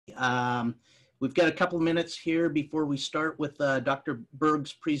We've got a couple of minutes here before we start with Dr.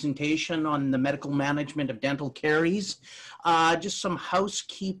 Berg's presentation on the medical management of dental caries. Just some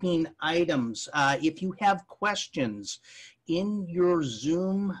housekeeping items. If you have questions in your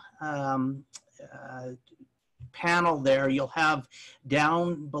Zoom panel there, you'll have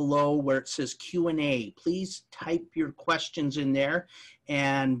down below where it says Q&A. Please type your questions in there,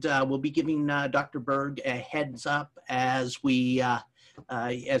 and we'll be giving Dr. Berg a heads up as we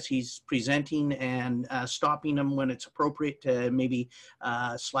as he's presenting and stopping him when it's appropriate to maybe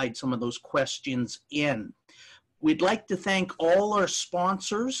slide some of those questions in. We'd like to thank all our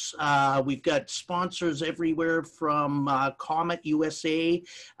sponsors. We've got sponsors everywhere from Comet USA,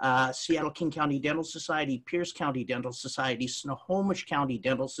 Seattle King County Dental Society, Pierce County Dental Society, Snohomish County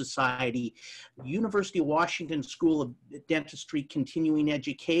Dental Society, University of Washington School of Dentistry Continuing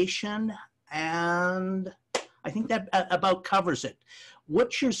Education, and I think that about covers it.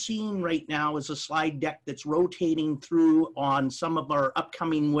 What you're seeing right now is a slide deck that's rotating through on some of our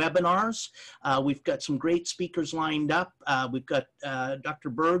upcoming webinars. We've got some great speakers lined up. We've got Dr.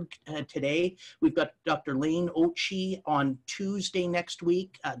 Berg today. We've got Dr. Lane Ochi on Tuesday next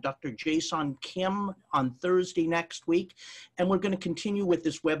week, Dr. Jason Kim on Thursday next week, and we're going to continue with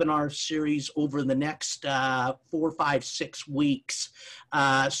this webinar series over the next 4, 5, 6 weeks.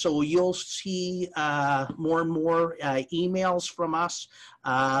 So you'll see more and more emails from us.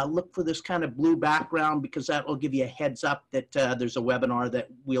 Look for this kind of blue background because that will give you a heads up that there's a webinar that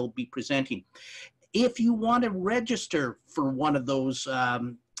we'll be presenting. If you want to register for one of those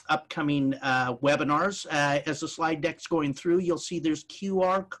upcoming webinars, as the slide deck's going through, you'll see there's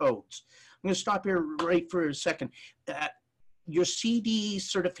QR codes. I'm going to stop here right for a second. Your CD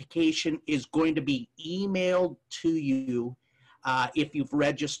certification is going to be emailed to you if you've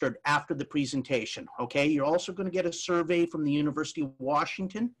registered after the presentation, okay? You're also going to get a survey from the University of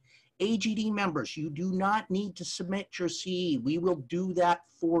Washington. AGD members, you do not need to submit your CE. We will do that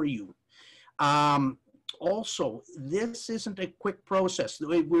for you. Also, this isn't a quick process.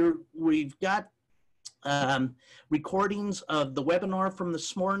 We've got recordings of the webinar from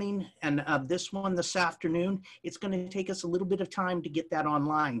this morning and of this one this afternoon. It's going to take us a little bit of time to get that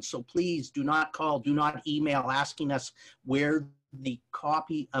online. So please do not call, do not email asking us where the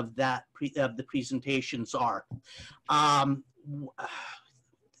copy of that of the presentations are.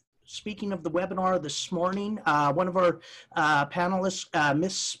 Speaking of the webinar this morning, one of our panelists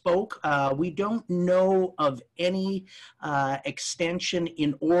misspoke. We don't know of any extension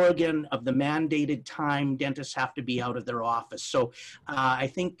in Oregon of the mandated time dentists have to be out of their office. So I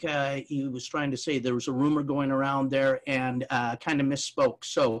think he was trying to say there was a rumor going around there and kind of misspoke.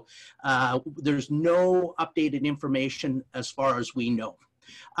 So there's no updated information as far as we know.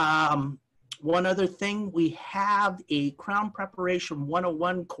 One other thing, we have a Crown Preparation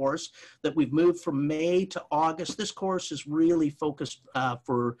 101 course that we've moved from May to August. This course is really focused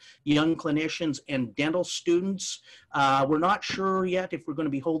for young clinicians and dental students. We're not sure yet if we're going to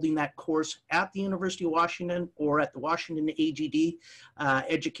be holding that course at the University of Washington or at the Washington AGD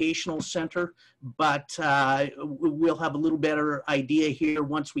Educational Center, but we'll have a little better idea here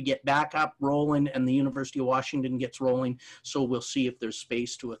once we get back up rolling and the University of Washington gets rolling, so we'll see if there's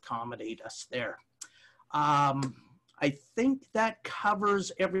space to accommodate us there. I think that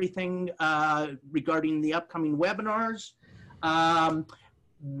covers everything regarding the upcoming webinars.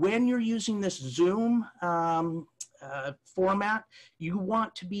 When you're using this Zoom format, you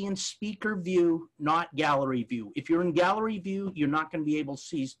want to be in speaker view, not gallery view. If you're in gallery view, you're not going to be able to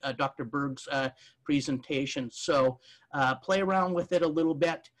see Dr. Berg's presentation. So play around with it a little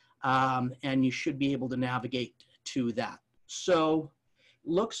bit, and you should be able to navigate to that. So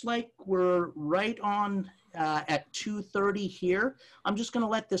looks like we're right on at 2:30 here. I'm just going to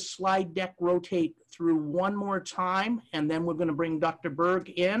let this slide deck rotate through one more time, and then we're going to bring Dr. Berg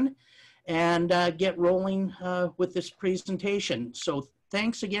in and get rolling with this presentation. So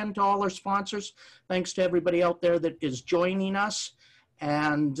thanks again to all our sponsors. Thanks to everybody out there that is joining us.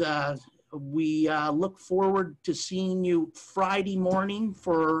 And we look forward to seeing you Friday morning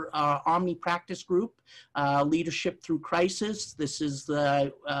for Omni Practice Group, Leadership Through Crisis. This is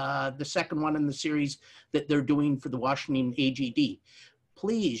the second one in the series that they're doing for the Washington AGD.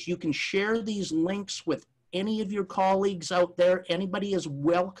 Please, you can share these links with any of your colleagues out there. Anybody is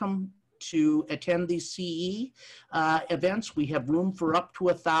welcome to attend these CE events. We have room for up to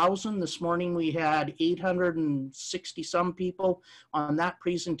 1,000. This morning we had 860 some people on that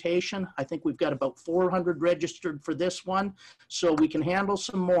presentation. I think we've got about 400 registered for this one, so we can handle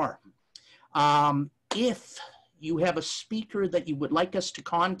some more. If you have a speaker that you would like us to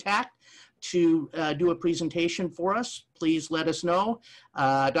contact, to do a presentation for us, please let us know.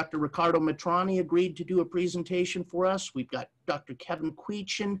 Dr. Ricardo Matrani agreed to do a presentation for us. We've got Dr. Kevin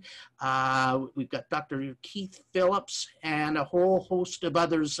Queechin, we've got Dr. Keith Phillips, and a whole host of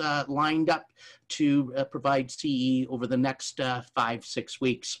others lined up to provide CE over the next 5-6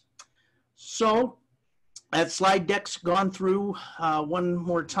 weeks. So that slide deck's gone through one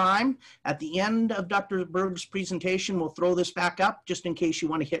more time. At the end of Dr. Berg's presentation, we'll throw this back up just in case you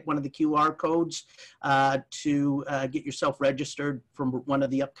want to hit one of the QR codes to get yourself registered from one of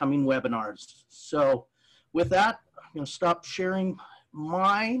the upcoming webinars. So with that, I'm going to stop sharing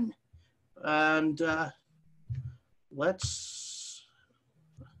mine and let's,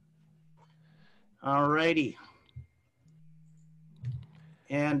 all righty.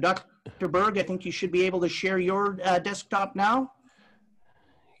 And Dr. Berg, I think you should be able to share your desktop now.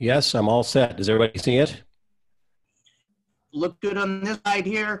 Yes, I'm all set. Does everybody see it? Look good on this side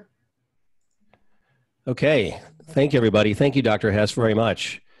here. Okay. Thank you, everybody. Thank you, Dr. Hess, very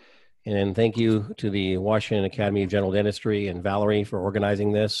much. And thank you to the Washington Academy of General Dentistry and Valerie for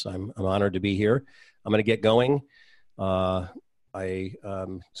organizing this. I'm honored to be here. I'm going to get going. I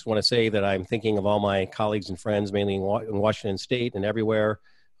just want to say that I'm thinking of all my colleagues and friends, mainly in Washington State and everywhere,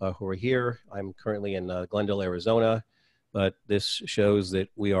 who are here. I'm currently in Glendale, Arizona, but this shows that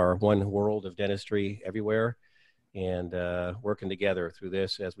we are one world of dentistry everywhere and working together through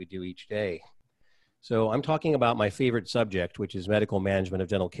this as we do each day. So I'm talking about my favorite subject, which is medical management of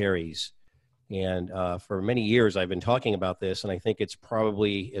dental caries. And for many years, I've been talking about this, and I think it's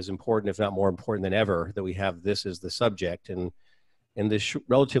probably as important, if not more important than ever, that we have this as the subject. And in this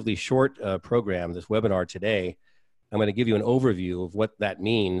relatively short program, this webinar today, I'm going to give you an overview of what that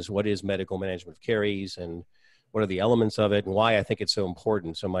means, what is medical management of caries, and what are the elements of it, and why I think it's so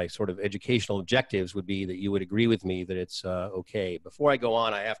important. So my sort of educational objectives would be that you would agree with me that it's okay. Before I go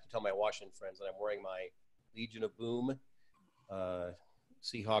on, I have to tell my Washington friends that I'm wearing my Legion of Boom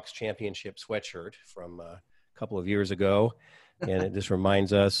Seahawks championship sweatshirt from a couple of years ago, and it just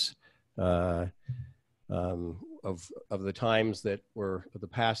reminds us of the times that were, of the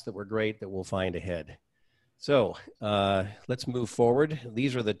past that were great, that we'll find ahead. So let's move forward.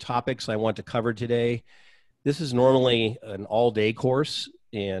 These are the topics I want to cover today. This is normally an all-day course,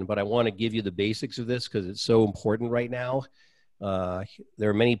 but I want to give you the basics of this because it's so important right now. There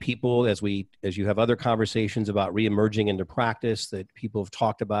are many people, as you have other conversations about re-emerging into practice, that people have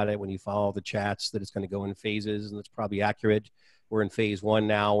talked about it when you follow the chats, that it's going to go in phases, and that's probably accurate. We're in phase 1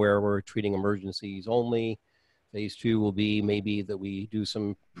 now where we're treating emergencies only. Phase 2 will be maybe that we do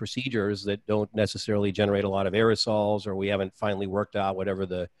some procedures that don't necessarily generate a lot of aerosols, or we haven't finally worked out whatever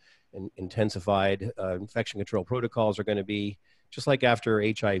the intensified infection control protocols are going to be. Just like after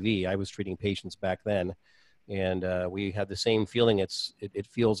HIV, I was treating patients back then, and we had the same feeling. It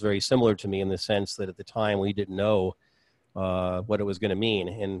feels very similar to me in the sense that at the time we didn't know what it was going to mean.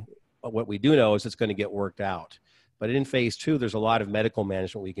 And what we do know is it's going to get worked out. But in phase 2, there's a lot of medical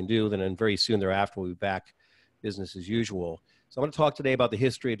management we can do. Then very soon thereafter, we'll be back business as usual. So I'm going to talk today about the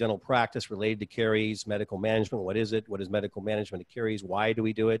history of dental practice related to caries, medical management. What is it? What is medical management of caries? Why do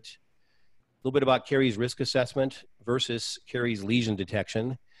we do it? A little bit about caries risk assessment versus caries lesion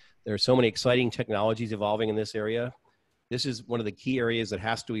detection. There are so many exciting technologies evolving in this area. This is one of the key areas that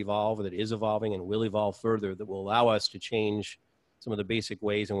has to evolve, or that is evolving and will evolve further, that will allow us to change some of the basic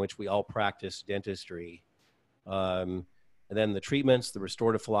ways in which we all practice dentistry. And then the treatments, the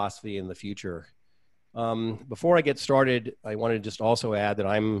restorative philosophy, and the future. Before I get started, I want to just also add that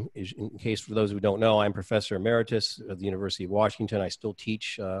I'm, in case for those who don't know, I'm Professor Emeritus at the University of Washington. I still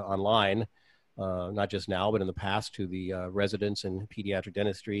teach online, not just now, but in the past, to the residents in pediatric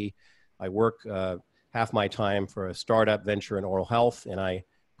dentistry. I work half my time for a startup venture in oral health, and I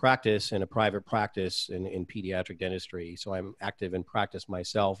practice in a private practice in pediatric dentistry. So I'm active in practice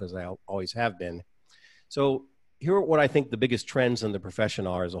myself, as I always have been. So here are what I think the biggest trends in the profession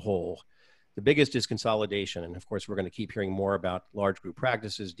are as a whole. The biggest is consolidation. And of course, we're going to keep hearing more about large group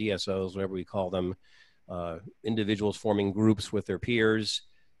practices, DSOs, whatever we call them, individuals forming groups with their peers.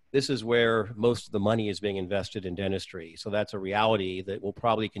 This is where most of the money is being invested in dentistry. So that's a reality that will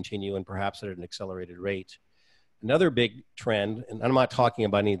probably continue, and perhaps at an accelerated rate. Another big trend, and I'm not talking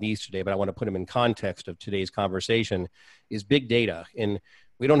about any of these today, but I want to put them in context of today's conversation, is big data. And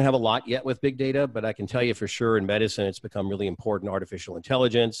we don't have a lot yet with big data, but I can tell you for sure in medicine, it's become really important. Artificial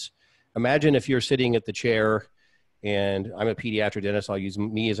intelligence. Imagine if you're sitting at the chair, and I'm a pediatric dentist. I'll use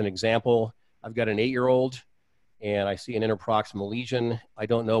me as an example. I've got an 8-year-old, and I see an interproximal lesion. I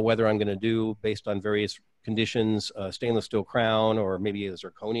don't know whether I'm going to do, based on various conditions, stainless steel crown, or maybe a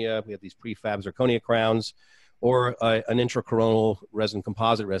zirconia. We have these prefab zirconia crowns, or an intracoronal resin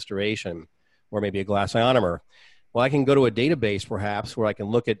composite restoration. or maybe a glass ionomer. Well, I can go to a database perhaps where I can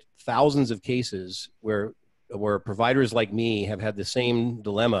look at thousands of cases where providers like me have had the same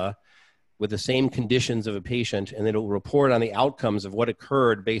dilemma with the same conditions of a patient, and it'll report on the outcomes of what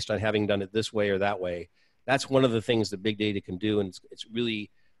occurred based on having done it this way or that way. That's one of the things that big data can do, and it's really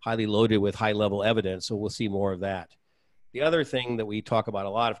highly loaded with high-level evidence, so we'll see more of that. The other thing that we talk about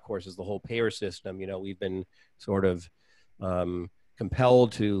a lot, of course, is the whole payer system. You know, we've been sort of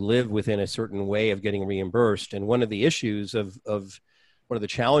compelled to live within a certain way of getting reimbursed, and one of the issues one of the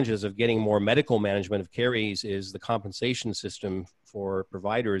challenges of getting more medical management of caries is the compensation system for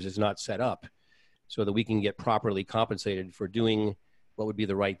providers is not set up so that we can get properly compensated for doing what would be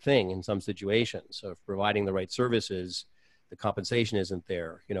the right thing in some situations. So if providing the right services, the compensation isn't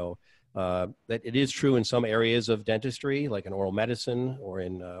there. You know, that it is true in some areas of dentistry, like in oral medicine or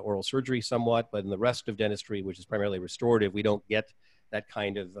in oral surgery somewhat, but in the rest of dentistry, which is primarily restorative, we don't get that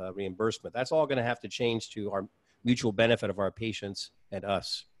kind of reimbursement. That's all going to have to change to our mutual benefit of our patients and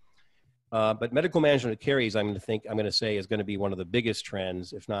us. But medical management of caries, I'm going to say is going to be one of the biggest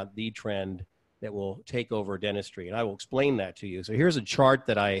trends, if not the trend, that will take over dentistry. And I will explain that to you. So here's a chart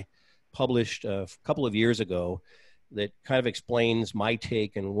that I published a couple of years ago that kind of explains my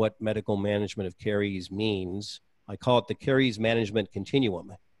take and what medical management of caries means. I call it the caries management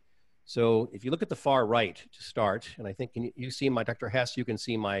continuum. So if you look at the far right to start, and I think, can you see my, Dr. Hess, you can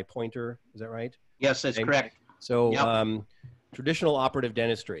see my pointer, is that right? Yes, that's correct. So Yep. Traditional operative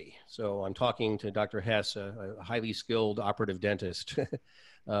dentistry. So I'm talking to Dr. Hess, a highly skilled operative dentist.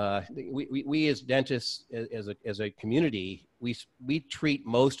 We as dentists, as a community, we treat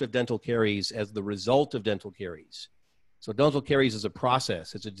most of dental caries as the result of dental caries. So dental caries is a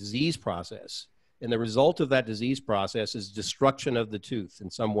process. It's a disease process. And the result of that disease process is destruction of the tooth in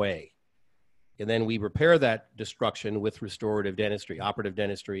some way. And then we repair that destruction with restorative dentistry, operative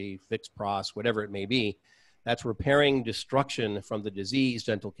dentistry, fixed pros, whatever it may be. That's repairing destruction from the diseased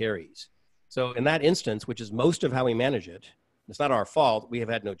dental caries. So in that instance, which is most of how we manage it, it's not our fault. We have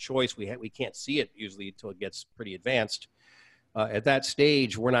had no choice. We can't see it usually until it gets pretty advanced. At that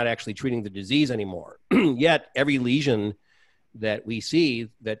stage, we're not actually treating the disease anymore. Yet every lesion that we see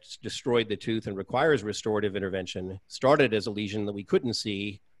that's destroyed the tooth and requires restorative intervention started as a lesion that we couldn't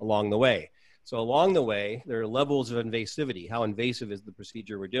see along the way. So along the way, there are levels of invasivity. How invasive is the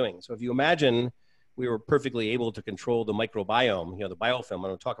procedure we're doing? So if you imagine we were perfectly able to control the microbiome, the biofilm, I'm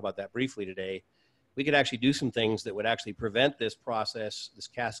going to talk about that briefly today, we could actually do some things that would actually prevent this process, this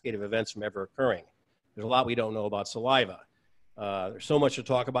cascade of events from ever occurring. There's a lot we don't know about saliva. There's so much to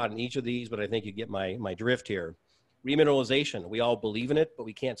talk about in each of these, but I think you get my drift here. Remineralization, we all believe in it, but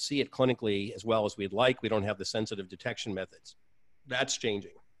we can't see it clinically as well as we'd like. We don't have the sensitive detection methods. That's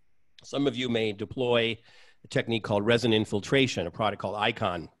changing. Some of you may deploy a technique called resin infiltration, a product called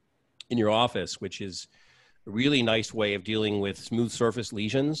Icon in your office, which is a really nice way of dealing with smooth surface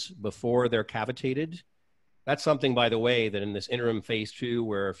lesions before they're cavitated. That's something, by the way, that in this interim phase 2,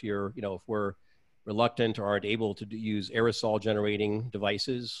 where if we're reluctant or aren't able to use aerosol generating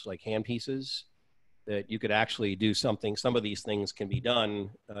devices like handpieces, that you could actually do something. Some of these things can be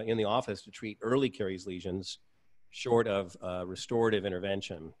done in the office to treat early caries lesions short of restorative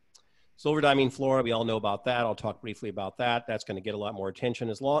intervention. Silverdimine flora, we all know about that. I'll talk briefly about that. That's going to get a lot more attention,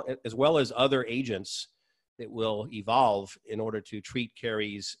 as well as other agents that will evolve in order to treat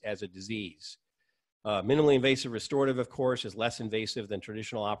caries as a disease. Minimally invasive restorative, of course, is less invasive than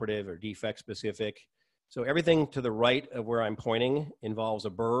traditional operative or defect specific. So everything to the right of where I'm pointing involves a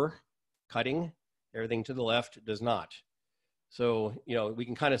burr, cutting. Everything to the left does not. So, we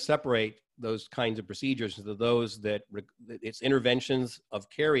can kind of separate those kinds of procedures into those that it's interventions of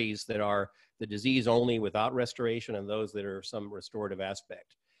caries that are the disease only without restoration, and those that are some restorative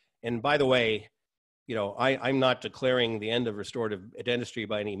aspect. And by the way, I'm not declaring the end of restorative dentistry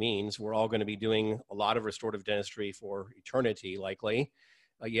by any means. We're all going to be doing a lot of restorative dentistry for eternity, likely.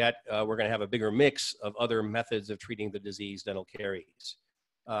 Yet we're going to have a bigger mix of other methods of treating the diseased dental caries.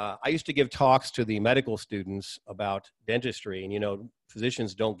 I used to give talks to the medical students about dentistry, and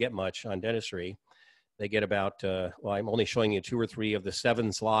physicians don't get much on dentistry. They get about, I'm only showing you 2 or 3 of the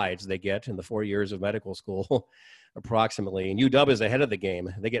 7 slides they get in the 4 years of medical school, approximately. And UW is ahead of the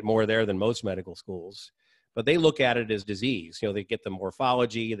game. They get more there than most medical schools. But they look at it as disease. They get the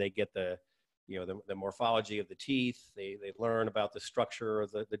morphology, they get the morphology of the teeth. They learn about the structure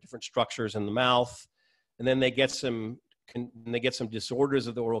of the different structures in the mouth. And then they get some disorders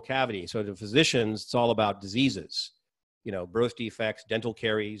of the oral cavity. So to physicians, it's all about diseases, birth defects, dental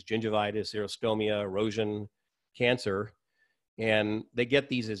caries, gingivitis, xerostomia, erosion, cancer. And they get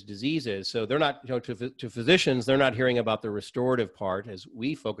these as diseases. So they're not, to physicians, they're not hearing about the restorative part, as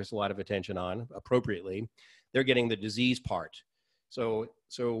we focus a lot of attention on appropriately. They're getting the disease part. So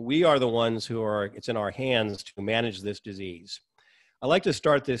we are the ones who are, it's in our hands to manage this disease. I like to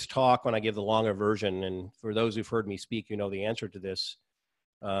start this talk when I give the longer version. And for those who've heard me speak, you know the answer to this.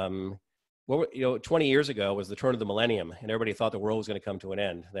 20 years ago was the turn of the millennium, and everybody thought the world was going to come to an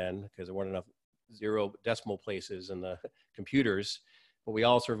end then because there weren't enough zero decimal places in the computers, but we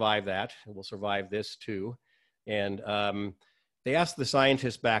all survived that, and we'll survive this too. And they asked the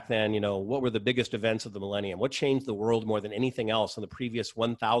scientists back then, what were the biggest events of the millennium? What changed the world more than anything else in the previous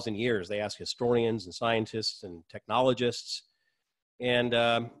 1,000 years? They asked historians and scientists and technologists, and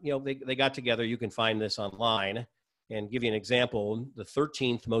they got together. You can find this online. And give you an example, the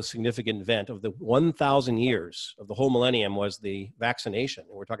 13th most significant event of the 1,000 years of the whole millennium was the vaccination.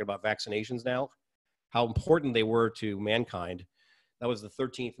 And we're talking about vaccinations now, how important they were to mankind. That was the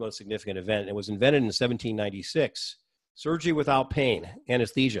 13th most significant event. It was invented in 1796. Surgery without pain,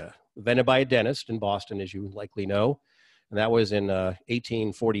 anesthesia, invented by a dentist in Boston, as you likely know. And that was in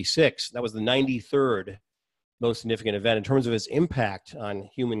 1846. That was the 93rd most significant event in terms of its impact on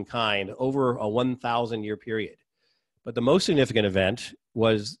humankind over a 1,000-year period. But the most significant event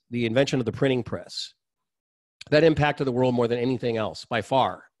was the invention of the printing press. That impacted the world more than anything else, by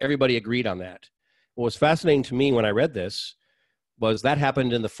far. Everybody agreed on that. What was fascinating to me when I read this was that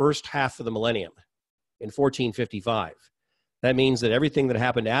happened in the first half of the millennium, in 1455. That means that everything that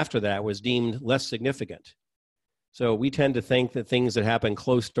happened after that was deemed less significant. So we tend to think that things that happen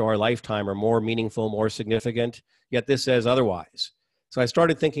close to our lifetime are more meaningful, more significant, yet this says otherwise. So I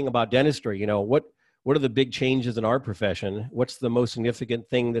started thinking about dentistry, what are the big changes in our profession? What's the most significant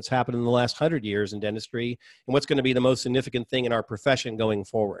thing that's happened in the last 100 years in dentistry? And what's going to be the most significant thing in our profession going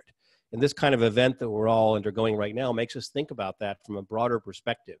forward? And this kind of event that we're all undergoing right now makes us think about that from a broader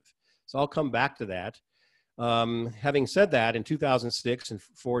perspective. So I'll come back to that. Having said that, in 2006, and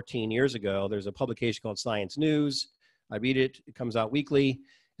 14 years ago, there's a publication called Science News. I read it. It comes out weekly.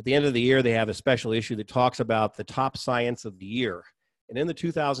 At the end of the year, they have a special issue that talks about the top science of the year. And in the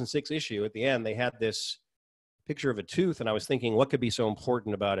 2006 issue, at the end, they had this picture of a tooth. And I was thinking, what could be so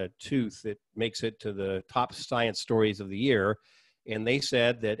important about a tooth that makes it to the top science stories of the year? And they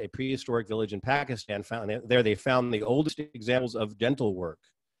said that a prehistoric village in Pakistan they found the oldest examples of dental work,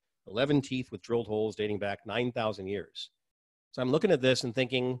 11 teeth with drilled holes dating back 9,000 years. So I'm looking at this and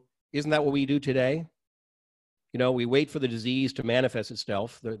thinking, isn't that what we do today? We wait for the disease to manifest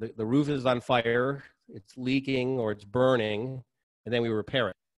itself. The roof is on fire, it's leaking or it's burning, and then we repair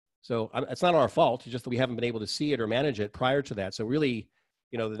it. So it's not our fault. It's just that we haven't been able to see it or manage it prior to that. So really,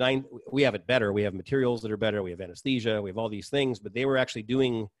 we have it better. We have materials that are better. We have anesthesia. We have all these things, but they were actually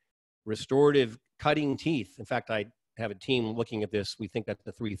doing restorative cutting teeth. In fact, I have a team looking at this. We think that's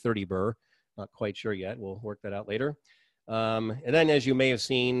the 330 burr. Not quite sure yet. We'll work that out later. And then, as you may have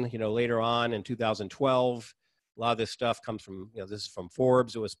seen, later on in 2012, a lot of this stuff comes from, this is from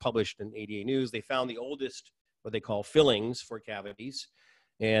Forbes. It was published in ADA News. They found the oldest, what they call fillings for cavities.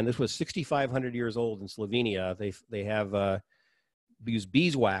 And this was 6,500 years old in Slovenia. They have used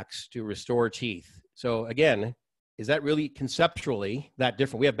beeswax to restore teeth. So again, is that really conceptually that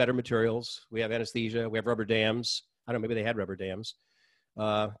different? We have better materials. We have anesthesia. We have rubber dams. I don't know, maybe they had rubber dams.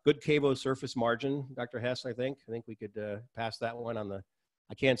 Good cavo surface margin, Dr. Hess, I think. I think we could pass that one on the,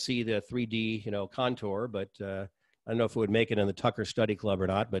 I can't see the 3D, contour, but I don't know if it would make it in the Tucker Study Club or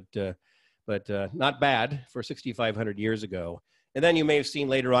not, but not bad for 6,500 years ago. And then you may have seen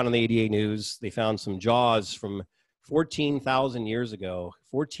later on in the ADA News, they found some jaws from 14,000 years ago,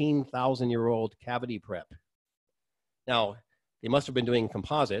 14,000-year-old cavity prep. Now, they must have been doing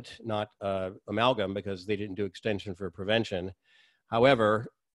composite, not amalgam, because they didn't do extension for prevention. However,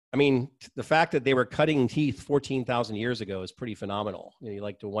 I mean, the fact that they were cutting teeth 14,000 years ago is pretty phenomenal. You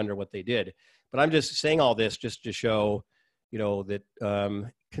like to wonder what they did. But I'm just saying all this just to show, that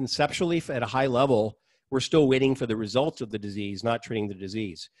conceptually at a high level, we're still waiting for the results of the disease, not treating the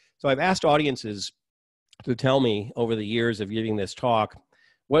disease. So I've asked audiences to tell me over the years of giving this talk,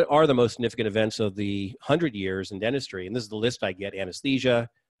 what are the most significant events of the 100 years in dentistry? And this is the list I get: anesthesia,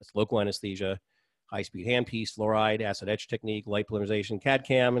 that's local anesthesia, high-speed handpiece, fluoride, acid etch technique, light polymerization,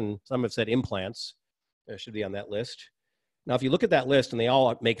 CAD/CAM, and some have said implants. That should be on that list. Now, if you look at that list, and they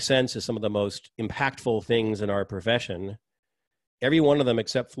all make sense as some of the most impactful things in our profession, every one of them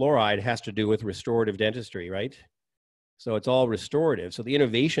except fluoride has to do with restorative dentistry, right? So it's all restorative. So the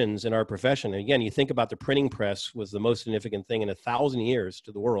innovations in our profession, and again, you think about the printing press was the most significant thing in 1,000 years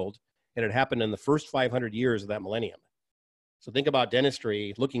to the world, and it happened in the first 500 years of that millennium. So think about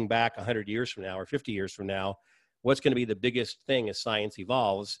dentistry looking back 100 years from now or 50 years from now. what's going to be the biggest thing as science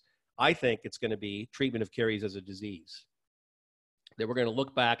evolves? I think it's going to be treatment of caries as a disease. That we're going to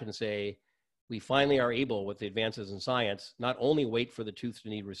look back and say, we finally are able, with the advances in science, not only wait for the tooth to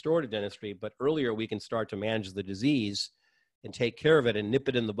need restorative dentistry, but earlier we can start to manage the disease and take care of it and nip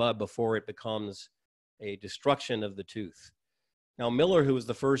it in the bud before it becomes a destruction of the tooth. Now, Miller, who was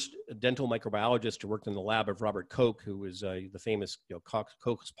the first dental microbiologist who worked in the lab of Robert Koch, who was the famous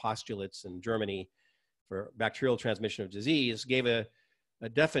Koch's postulates in Germany for bacterial transmission of disease, gave a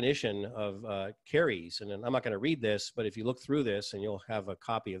definition of caries. And I'm not going to read this, but if you look through this, and you'll have a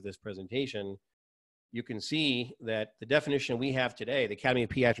copy of this presentation, you can see that the definition we have today, the Academy of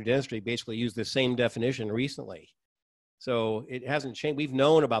Pediatric Dentistry, basically used the same definition recently. So it hasn't changed. We've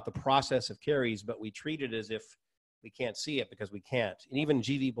known about the process of caries, but we treat it as if we can't see it because we can't. And even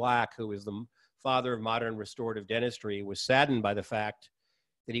G.V. Black, who is the father of modern restorative dentistry, was saddened by the fact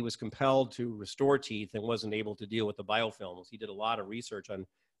that he was compelled to restore teeth and wasn't able to deal with the biofilms. He did a lot of research on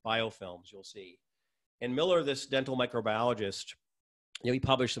biofilms, you'll see. And Miller, this dental microbiologist, he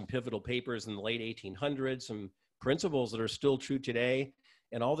published some pivotal papers in the late 1800s, some principles that are still true today.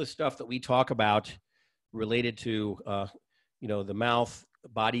 And all this stuff that we talk about related to, the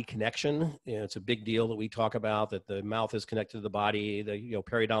mouth-body connection. It's a big deal that we talk about, that the mouth is connected to the body, the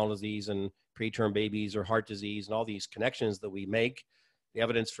periodontal disease and preterm babies or heart disease, and all these connections that we make, the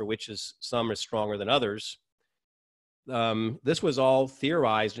evidence for which is some is stronger than others. This was all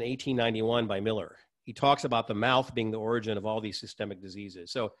theorized in 1891 by Miller. He talks about the mouth being the origin of all these systemic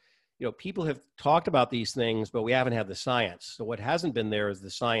diseases. So, people have talked about these things, but we haven't had the science. So what hasn't been there is the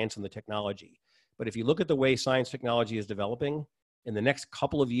science and the technology. But if you look at the way science technology is developing, in the next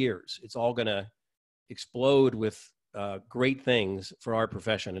couple of years, it's all going to explode with great things for our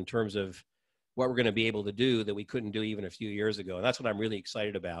profession in terms of what we're going to be able to do that we couldn't do even a few years ago. And that's what I'm really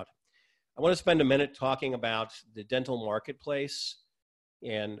excited about. I want to spend a minute talking about the dental marketplace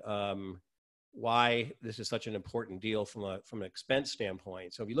and why this is such an important deal from an expense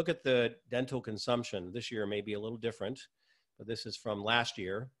standpoint. So if you look at the dental consumption, this year may be a little different, but this is from last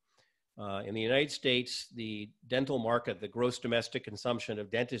year. In the United States, the dental market, the gross domestic consumption of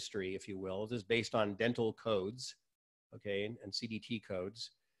dentistry, if you will, this is based on dental codes, okay, and CDT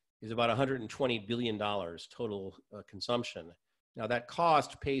codes, is about $120 billion total consumption. Now that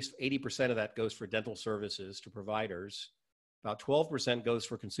cost pays, 80% of that goes for dental services to providers. About 12% goes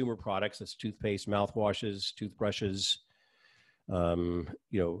for consumer products, that's toothpaste, mouthwashes, toothbrushes,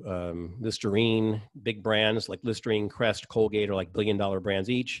 Listerine, big brands like Listerine, Crest, Colgate are like billion-dollar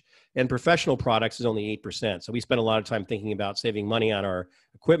brands each. And professional products is only 8%. So we spend a lot of time thinking about saving money on our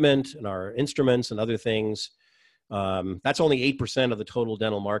equipment and our instruments and other things. That's only 8% of the total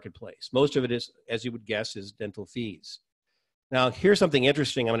dental marketplace. Most of it is, as you would guess, is dental fees. Now, here's something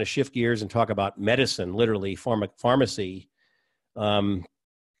interesting. I'm going to shift gears and talk about medicine, literally pharmacy.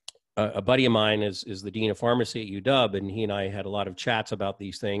 A buddy of mine is the dean of pharmacy at UW, and he and I had a lot of chats about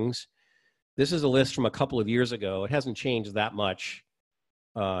these things. This is a list from a couple of years ago. It hasn't changed that much,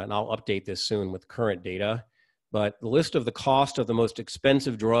 and I'll update this soon with current data. But the list of the cost of the most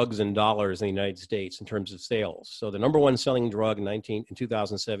expensive drugs in dollars in the United States in terms of sales. So the number one selling drug in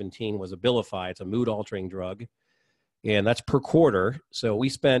 2017 was Abilify. It's a mood-altering drug, and that's per quarter. So we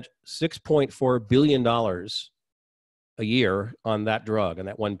spent $6.4 billion a year on that drug, on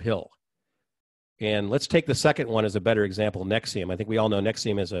that one pill. And let's take the second one as a better example, Nexium. I think we all know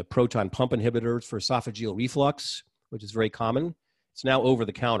Nexium is a proton pump inhibitor for esophageal reflux, which is very common. It's now over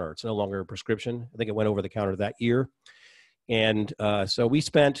the counter. It's no longer a prescription. I think it went over the counter that year. And so we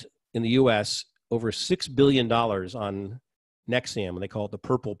spent in the US over $6 billion on Nexium. They call it the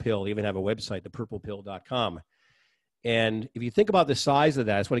purple pill. They even have a website, thepurplepill.com. And if you think about the size of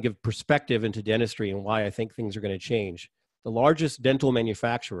that, I just want to give perspective into dentistry and why I think things are going to change. The largest dental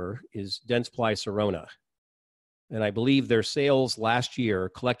manufacturer is Dentsply Sirona. And I believe their sales last year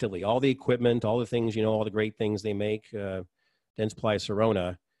collectively, all the equipment, all the things, all the great things they make, Dentsply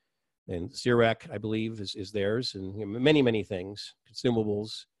Sirona and Cirec, I believe, is theirs, and many, many things,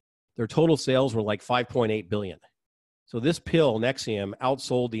 consumables. Their total sales were like $5.8 billion. So this pill, Nexium,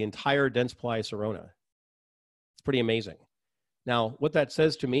 outsold the entire Dentsply Sirona. It's pretty amazing. Now, what that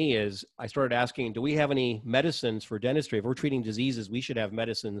says to me is I started asking, do we have any medicines for dentistry? If we're treating diseases, we should have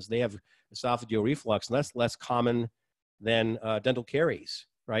medicines. They have esophageal reflux, and that's less common than dental caries,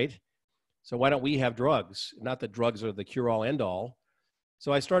 right? So why don't we have drugs? Not that drugs are the cure-all, end-all.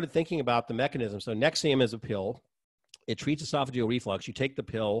 So I started thinking about the mechanism. So Nexium is a pill. It treats esophageal reflux. You take the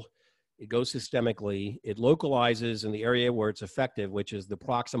pill. It goes systemically. It localizes in the area where it's effective, which is the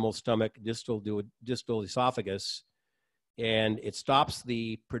proximal stomach, distal esophagus, and it stops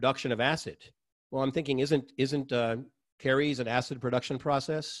the production of acid. Well, I'm thinking, isn't caries an acid production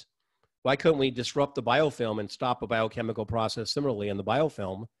process? Why couldn't we disrupt the biofilm and stop a biochemical process similarly in the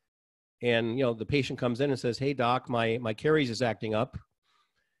biofilm? And the patient comes in and says, "Hey doc, my caries is acting up.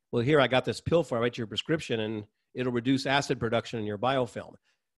 Well, here I got this pill for, I write your prescription, and it'll reduce acid production in your biofilm."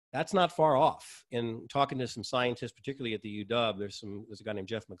 That's not far off. In talking to some scientists, particularly at the UW, there's a guy named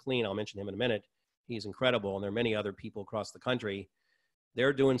Jeff McLean. I'll mention him in a minute. He's incredible, and there are many other people across the country.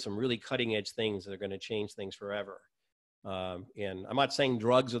 They're doing some really cutting edge things that are going to change things forever. And I'm not saying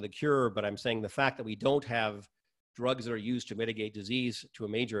drugs are the cure, but I'm saying the fact that we don't have drugs that are used to mitigate disease to a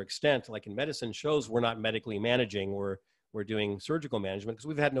major extent, like in medicine, shows we're not medically managing, we're doing surgical management because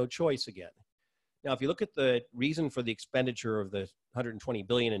we've had no choice again. Now, if you look at the reason for the expenditure of the 120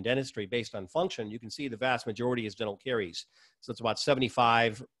 billion in dentistry based on function, you can see the vast majority is dental caries. So it's about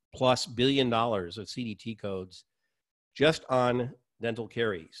 $75+ billion of CDT codes just on dental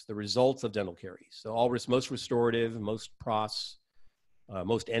caries, the results of dental caries. So most restorative, most pros,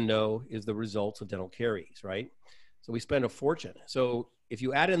 most endo is the results of dental caries, right? So we spend a fortune. So if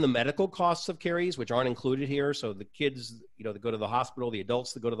you add in the medical costs of caries, which aren't included here, so the kids, that go to the hospital, the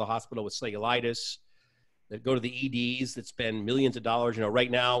adults that go to the hospital with cellulitis, that go to the EDs that spend millions of dollars. Right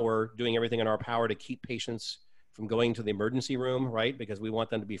now we're doing everything in our power to keep patients from going to the emergency room, right? Because we want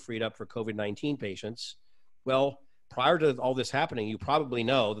them to be freed up for COVID-19 patients. Well, prior to all this happening, you probably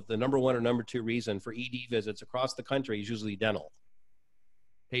know that the number one or number two reason for ED visits across the country is usually dental.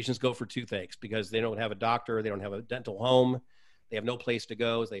 Patients go for toothaches because they don't have a doctor, they don't have a dental home, they have no place to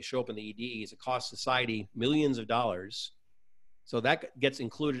go. As they show up in the EDs, it costs society millions of dollars. So that gets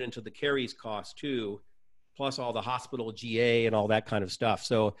included into the caries cost too, plus all the hospital GA and all that kind of stuff.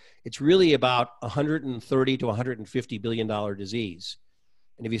 So it's really about $130 to $150 billion disease.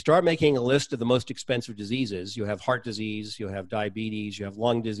 And if you start making a list of the most expensive diseases, you have heart disease, you have diabetes, you have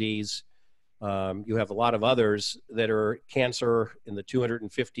lung disease, you have a lot of others that are cancer in the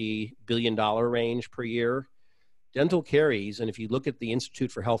 $250 billion range per year. Dental caries, and if you look at the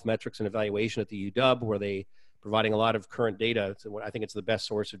Institute for Health Metrics and Evaluation at the UW, where they providing a lot of current data, so I think it's the best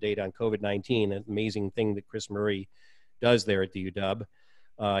source of data on COVID-19, an amazing thing that Chris Murray does there at the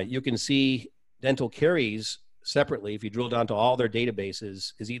UW. You can see dental caries separately, if you drill down to all their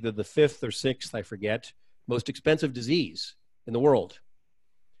databases, is either the fifth or sixth, I forget, most expensive disease in the world.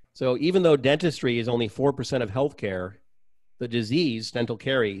 So even though dentistry is only 4% of healthcare, the disease, dental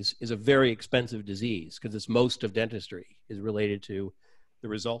caries, is a very expensive disease because it's most of dentistry is related to the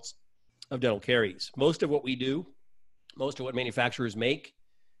results of dental caries. Most of what we do, most of what manufacturers make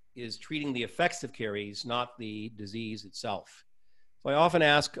is treating the effects of caries, not the disease itself. So I often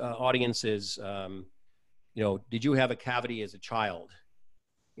ask audiences, did you have a cavity as a child?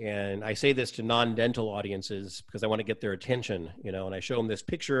 And I say this to non-dental audiences because I want to get their attention, and I show them this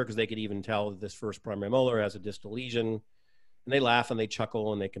picture because they could even tell that this first primary molar has a distal lesion, and they laugh and they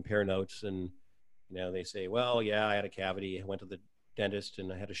chuckle and they compare notes, and, they say, well, yeah, I had a cavity. I went to the dentist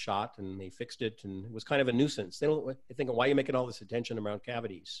and I had a shot and they fixed it, and it was kind of a nuisance. They think, why are you making all this attention around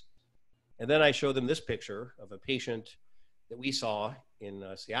cavities? And then I show them this picture of a patient that we saw in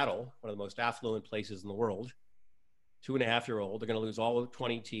Seattle, one of the most affluent places in the world. 2.5-year-old, they're going to lose all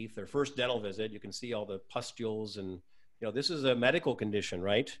 20 teeth. Their first dental visit, you can see all the pustules, and this is a medical condition,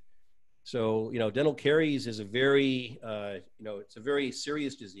 right? So dental caries is a very it's a very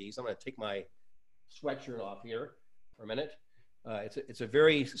serious disease. I'm going to take my sweatshirt off here for a minute. It's a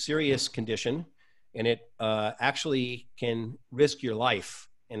very serious condition, and it actually can risk your life,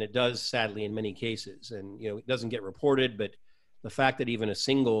 and it does, sadly, in many cases. And it doesn't get reported, but the fact that even a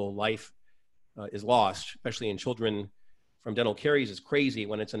single life is lost, especially in children from dental caries, is crazy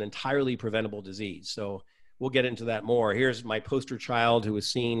when it's an entirely preventable disease. So we'll get into that more. Here's my poster child who was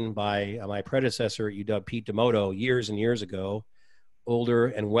seen by my predecessor at UW, Pete Demoto, years and years ago, older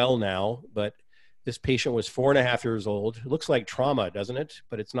and well now, but this patient was 4.5 years old. It looks like trauma, doesn't it?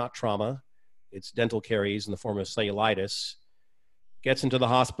 But it's not trauma. It's dental caries in the form of cellulitis. Gets into the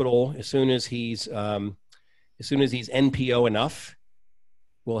hospital as soon as he's NPO enough.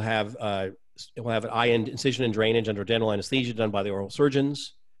 We'll have an eye incision and drainage under dental anesthesia done by the oral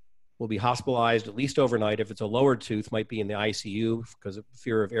surgeons. Will be hospitalized at least overnight. If it's a lower tooth, might be in the ICU because of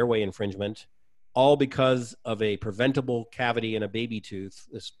fear of airway infringement, all because of a preventable cavity in a baby tooth.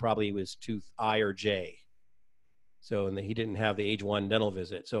 This probably was tooth I or J. So, and he didn't have the age 1 dental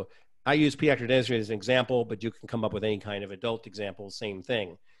visit. So I use pediatric dentistry as an example, but you can come up with any kind of adult example, same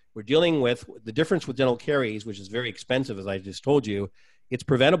thing. We're dealing with the difference with dental caries, which is very expensive, as I just told you. It's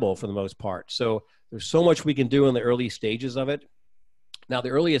preventable for the most part. So there's so much we can do in the early stages of it. Now, the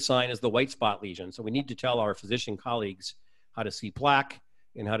earliest sign is the white spot lesion. So we need to tell our physician colleagues how to see plaque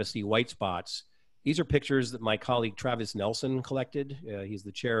and how to see white spots. These are pictures that my colleague Travis Nelson collected. He's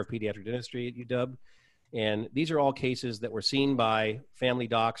the chair of pediatric dentistry at UW. And these are all cases that were seen by family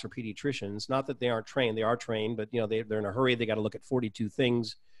docs or pediatricians. Not that they aren't trained, they are trained, but they're in a hurry. They got to look at 42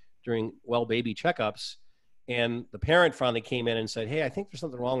 things during well baby checkups. And the parent finally came in and said, hey, I think there's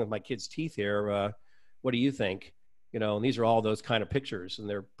something wrong with my kid's teeth here. What do you think? And these are all those kind of pictures, and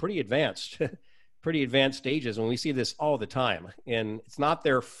they're pretty advanced, pretty advanced stages. And we see this all the time. And it's not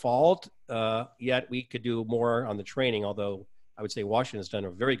their fault, yet we could do more on the training, although I would say Washington's done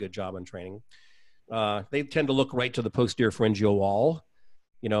a very good job on training. They tend to look right to the posterior pharyngeal wall,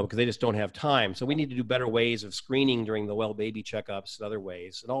 because they just don't have time. So we need to do better ways of screening during the well baby checkups and other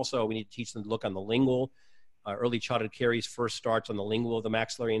ways. And also we need to teach them to look on the lingual. Early childhood caries first starts on the lingual of the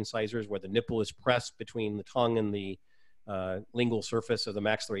maxillary incisors, where the nipple is pressed between the tongue and the lingual surface of the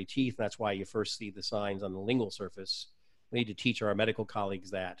maxillary teeth. That's why you first see the signs on the lingual surface. We need to teach our medical colleagues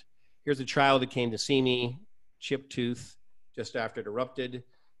that. Here's a child that came to see me, chipped tooth just after it erupted,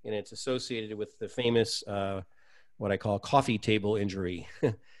 and it's associated with the famous, what I call coffee table injury.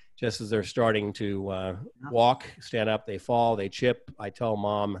 Just as they're starting to walk, stand up, they fall, they chip. I tell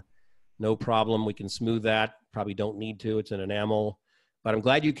mom, no problem, we can smooth that. Probably don't need to, it's an enamel. But I'm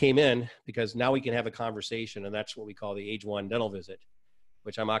glad you came in, because now we can have a conversation, and that's what we call the age 1 dental visit,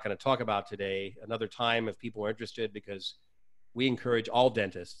 which I'm not going to talk about today. Another time if people are interested, because we encourage all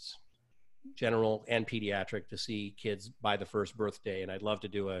dentists, general and pediatric, to see kids by the first birthday. And I'd love to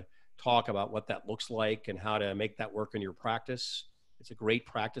do a talk about what that looks like and how to make that work in your practice. It's a great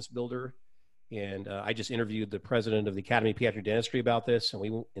practice builder. And I just interviewed the president of the Academy of Pediatric Dentistry about this, and we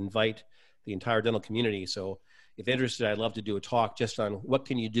will invite the entire dental community. So if interested, I'd love to do a talk just on what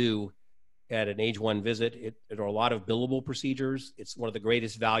can you do at an age 1 visit. There are a lot of billable procedures. It's one of the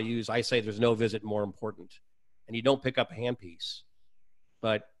greatest values. I say there's no visit more important. And you don't pick up a handpiece,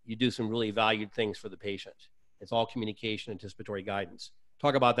 but you do some really valued things for the patient. It's all communication, anticipatory guidance.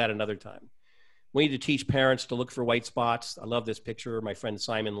 Talk about that another time. We need to teach parents to look for white spots. I love this picture. My friend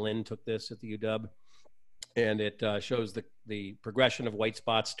Simon Lynn took this at the UW, and it shows the progression of white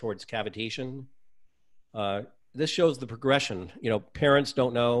spots towards cavitation. This shows the progression. Parents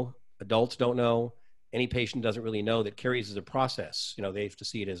don't know, adults don't know, any patient doesn't really know that caries is a process. They have to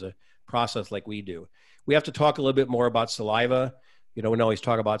see it as a process like we do. We have to talk a little bit more about saliva. We don't always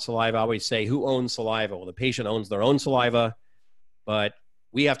talk about saliva. I always say, who owns saliva? Well, the patient owns their own saliva, but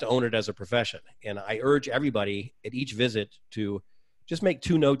we have to own it as a profession. And I urge everybody at each visit to just make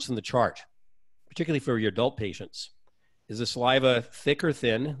 2 notes in the chart, particularly for your adult patients. Is the saliva thick or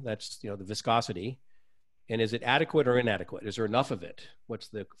thin? That's, the viscosity. And is it adequate or inadequate? Is there enough of it? What's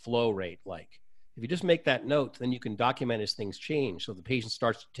the flow rate like? If you just make that note, then you can document as things change. So the patient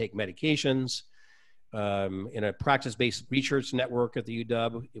starts to take medications. In a practice-based research network at the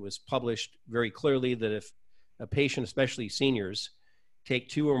UW, it was published very clearly that if a patient, especially seniors, take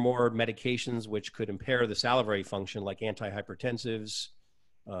 2 or more medications which could impair the salivary function, like antihypertensives,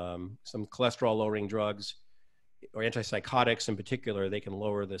 some cholesterol-lowering drugs, or antipsychotics in particular, they can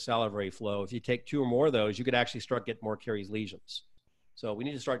lower the salivary flow. If you take 2 or more of those, you could actually start getting more caries lesions. So we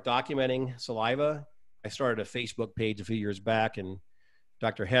need to start documenting saliva. I started a Facebook page a few years back, and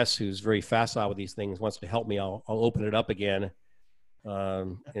Dr. Hess, who's very facile with these things, wants to help me. I'll open it up again.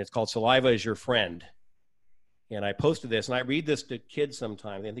 And it's called Saliva is Your Friend. And I posted this, and I read this to kids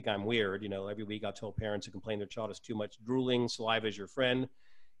sometimes. They think I'm weird. Every week I'll tell parents who complain their child has too much drooling. Saliva is your friend.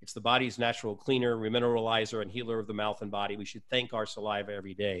 It's the body's natural cleaner, remineralizer, and healer of the mouth and body. We should thank our saliva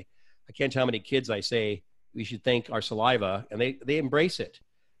every day. I can't tell how many kids I say we should thank our saliva, and they embrace it.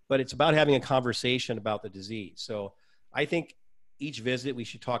 But it's about having a conversation about the disease. So I think each visit we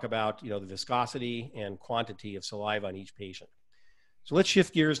should talk about, the viscosity and quantity of saliva on each patient. So let's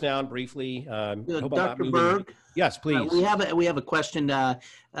shift gears now briefly. Dr. Berg? Yes, please. We have a question.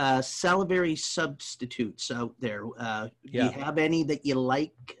 Salivary substitutes out there. Do you have any that you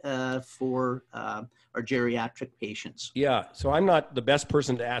like for our geriatric patients? Yeah, so I'm not the best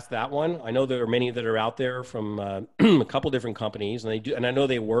person to ask that one. I know there are many that are out there from a couple different companies, and I know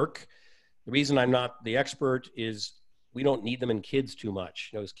they work. The reason I'm not the expert is we don't need them in kids too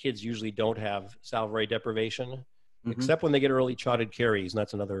much. Kids usually don't have salivary deprivation. Except when they get early childhood caries, and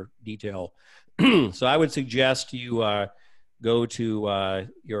that's another detail. So I would suggest you go to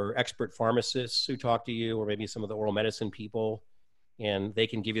your expert pharmacists who talk to you, or maybe some of the oral medicine people, and they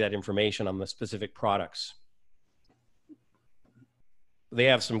can give you that information on the specific products. They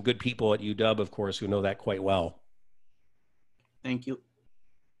have some good people at UW, of course, who know that quite well. Thank you.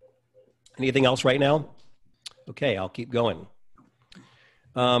 Anything else right now? Okay, I'll keep going.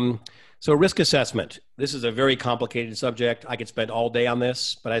 So risk assessment. This is a very complicated subject. I could spend all day on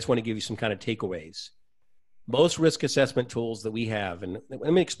this, but I just want to give you some kind of takeaways. Most risk assessment tools that we have, and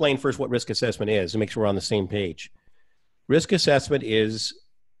let me explain first what risk assessment is and make sure we're on the same page. Risk assessment is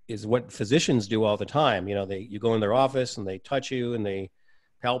what physicians do all the time. You know, you go in their office and they touch you and they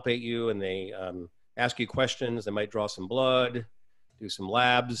palpate you and they ask you questions. They might draw some blood, do some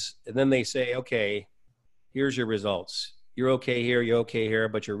labs, and then they say, okay, here's your results. You're okay here, you're okay here,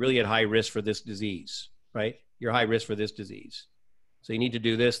 but you're really at high risk for this disease, right? You're high risk for this disease. So you need to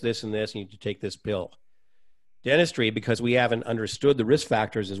do this, this, and this, and you need to take this pill. Dentistry, because we haven't understood the risk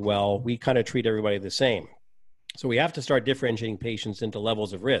factors as well, we kind of treat everybody the same. So we have to start differentiating patients into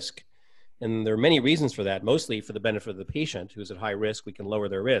levels of risk. And there are many reasons for that, mostly for the benefit of the patient who's at high risk, we can lower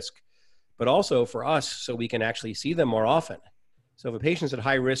their risk, but also for us so we can actually see them more often. So if a patient's at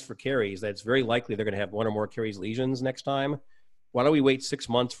high risk for caries, that's very likely they're going to have one or more caries lesions next time. Why don't we wait 6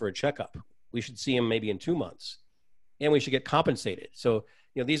 months for a checkup? We should see them maybe in 2 months, and we should get compensated. So,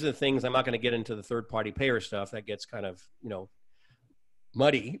 you know, these are the things. I'm not going to get into the third-party payer stuff. That gets kind of, you know,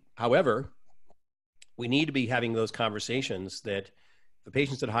 muddy. However, we need to be having those conversations that if a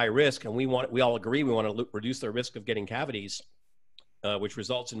patient's at high risk and we all agree we want to reduce their risk of getting cavities, which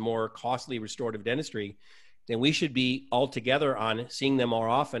results in more costly restorative dentistry, then we should be all together on seeing them more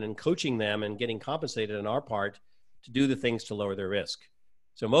often and coaching them and getting compensated on our part to do the things to lower their risk.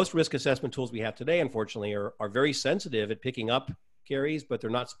 So most risk assessment tools we have today, unfortunately, are very sensitive at picking up caries, but they're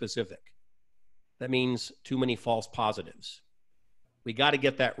not specific. That means too many false positives. We got to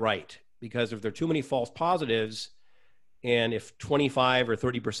get that right, because if there are too many false positives, and if 25 or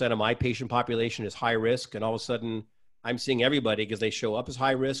 30% of my patient population is high risk, and all of a sudden I'm seeing everybody because they show up as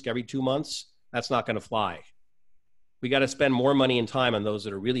high risk every 2 months, that's not going to fly. We got to spend more money and time on those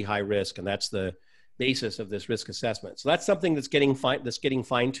that are really high risk, and that's the basis of this risk assessment. So that's something that's getting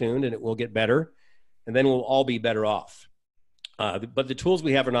fine-tuned, and it will get better, and then we'll all be better off. But the tools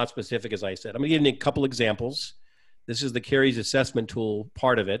we have are not specific, as I said. I'm going to give you a couple examples. This is the Caries assessment tool,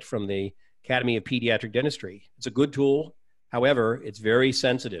 part of it, from the Academy of Pediatric Dentistry. It's a good tool. However, it's very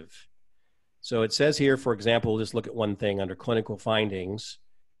sensitive. So it says here, for example, just look at one thing under clinical findings.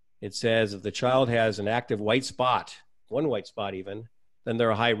 It says if the child has an active white spot, one white spot even, then they're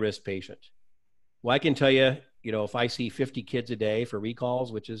a high-risk patient. Well, I can tell you, you know, if I see 50 kids a day for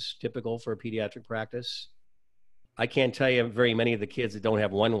recalls, which is typical for a pediatric practice, I can't tell you very many of the kids that don't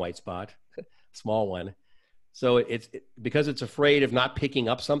have one white spot, small one. So because it's afraid of not picking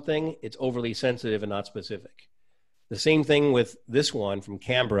up something, it's overly sensitive and not specific. The same thing with this one from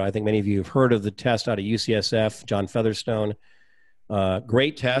Canberra. I think many of you have heard of the test out of UCSF, John Featherstone.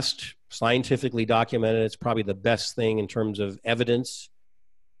 Great test, scientifically documented. It's probably the best thing in terms of evidence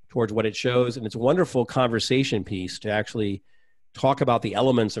towards what it shows. And it's a wonderful conversation piece to actually talk about the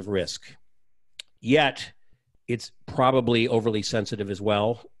elements of risk. Yet, it's probably overly sensitive as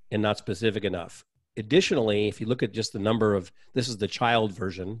well and not specific enough. Additionally, if you look at just the number of, this is the child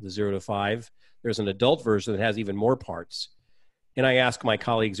version, the 0 to 5, there's an adult version that has even more parts. And I ask my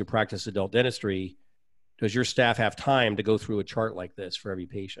colleagues who practice adult dentistry, does your staff have time to go through a chart like this for every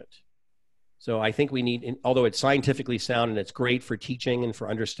patient? So I think we need, although it's scientifically sound and it's great for teaching and for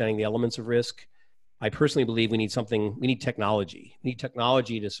understanding the elements of risk, I personally believe we need technology. We need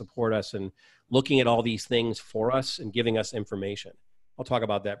technology to support us in looking at all these things for us and giving us information. I'll talk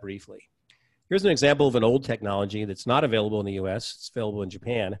about that briefly. Here's an example of an old technology that's not available in the US. It's available in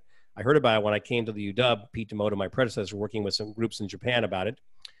Japan. I heard about it when I came to the UW. Pete Demoto, my predecessor, working with some groups in Japan about it,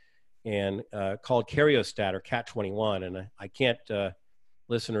 and called Cariostat or CAT21. And I can't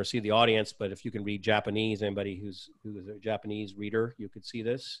listen or see the audience, but if you can read Japanese, anybody who's a Japanese reader, you could see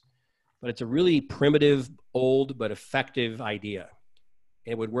this. But it's a really primitive, old, but effective idea.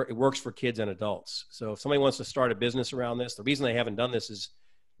 It works for kids and adults. So if somebody wants to start a business around this, the reason they haven't done this is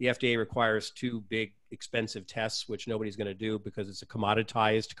the FDA requires 2 big, expensive tests, which nobody's going to do because it's a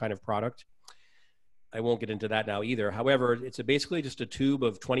commoditized kind of product. I won't get into that now either. However, it's basically just a tube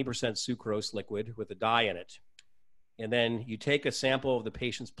of 20% sucrose liquid with a dye in it. And then you take a sample of the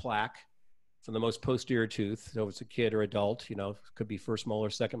patient's plaque from the most posterior tooth. So if it's a kid or adult, you know, could be first molar,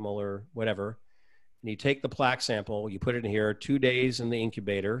 second molar, whatever. And you take the plaque sample, you put it in here, 2 days in the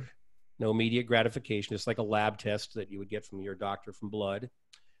incubator, no immediate gratification. It's like a lab test that you would get from your doctor from blood.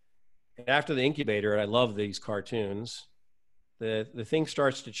 And after the incubator, and I love these cartoons, the thing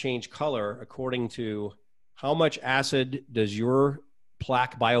starts to change color according to how much acid does your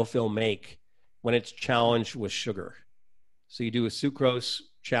plaque biofilm make when it's challenged with sugar. So you do a sucrose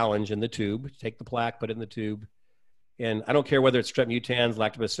challenge in the tube, take the plaque, put it in the tube, and I don't care whether it's strep mutans,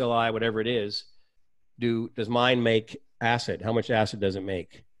 lactobacilli, whatever it is, does mine make acid? How much acid does it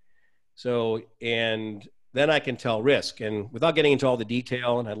make? So, and then I can tell risk. And without getting into all the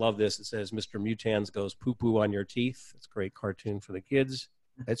detail, and I love this, it says, Mr. Mutans goes poo-poo on your teeth. It's a great cartoon for the kids.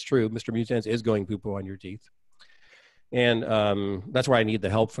 That's true. Mr. Mutans is going poo-poo on your teeth. And that's where I need the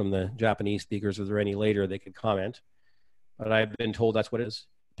help from the Japanese speakers. If there are any later, they could comment. But I've been told that's what it is.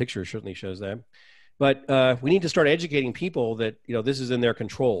 Picture certainly shows that. But we need to start educating people that, you know, this is in their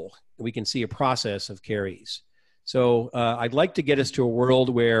control. We can see a process of caries. So I'd like to get us to a world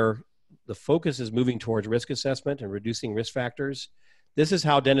where the focus is moving towards risk assessment and reducing risk factors. This is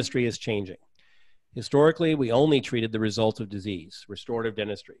how dentistry is changing. Historically, we only treated the result of disease, restorative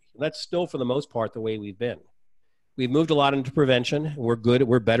dentistry. And that's still, for the most part, the way we've been. We've moved a lot into prevention.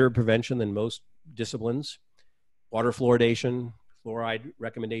 We're better at prevention than most disciplines. Water fluoridation, fluoride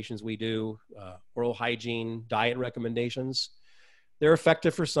recommendations we do, oral hygiene, diet recommendations. They're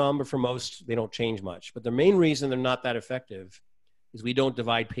effective for some, but for most, they don't change much. But the main reason they're not that effective is we don't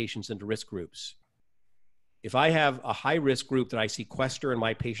divide patients into risk groups. If I have a high-risk group that I sequester in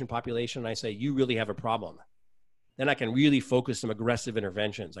my patient population, and I say, you really have a problem, then I can really focus some aggressive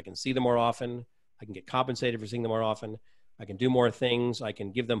interventions. I can see them more often. I can get compensated for seeing them more often. I can do more things. I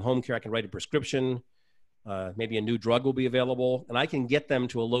can give them home care. I can write a prescription. Maybe a new drug will be available, and I can get them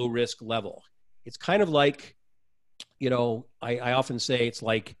to a low-risk level. It's kind of like, you know, I often say it's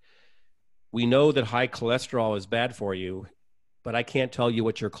like, we know that high cholesterol is bad for you, but I can't tell you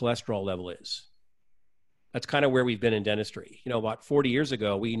what your cholesterol level is. That's kind of where we've been in dentistry. You know, about 40 years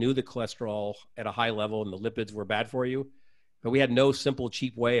ago, we knew the cholesterol at a high level and the lipids were bad for you, but we had no simple,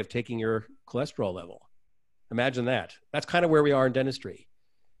 cheap way of taking your cholesterol level. Imagine that. That's kind of where we are in dentistry.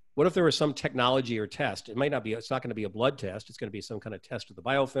 What if there was some technology or test? It might not be, it's not going to be a blood test. It's going to be some kind of test of the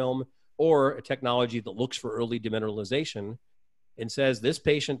biofilm, or a technology that looks for early demineralization and says, this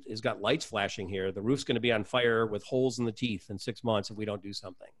patient has got lights flashing here. The roof's going to be on fire with holes in the teeth in 6 months if we don't do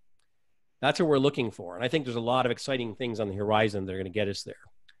something. That's what we're looking for. And I think there's a lot of exciting things on the horizon that are going to get us there.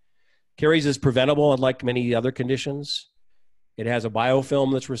 Caries is preventable, unlike many other conditions. It has a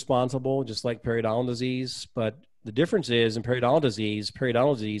biofilm that's responsible, just like periodontal disease. But the difference is, in periodontal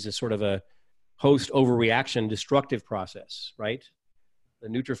disease is sort of a host overreaction destructive process, right? The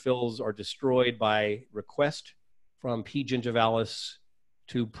neutrophils are destroyed by request from P. gingivalis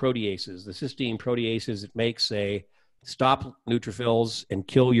to proteases. The cysteine proteases, it makes a stop neutrophils and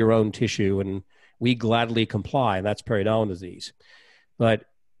kill your own tissue, and we gladly comply, and that's periodontal disease. But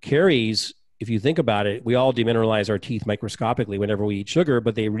caries, if you think about it, we all demineralize our teeth microscopically whenever we eat sugar,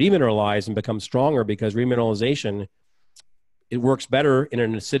 but they remineralize and become stronger because remineralization, it works better in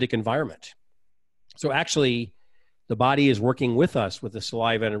an acidic environment. So actually, the body is working with us with the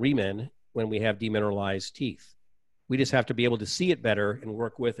saliva and remin when we have demineralized teeth. We just have to be able to see it better and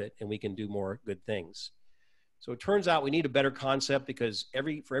work with it, and we can do more good things. So it turns out we need a better concept, because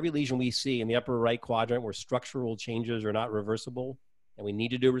for every lesion we see in the upper right quadrant where structural changes are not reversible and we need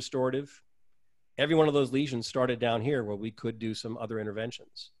to do restorative, every one of those lesions started down here where we could do some other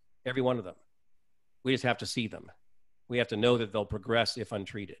interventions. Every one of them. We just have to see them. We have to know that they'll progress if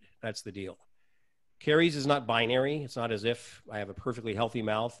untreated. That's the deal. Caries is not binary. It's not as if I have a perfectly healthy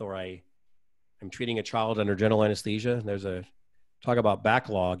mouth or I'm treating a child under general anesthesia. There's a talk about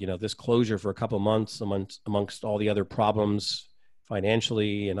backlog, you know, this closure for a couple of months amongst all the other problems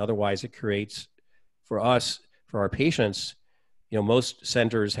financially and otherwise it creates for us, for our patients. You know, most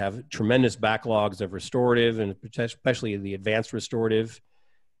centers have tremendous backlogs of restorative, and especially the advanced restorative.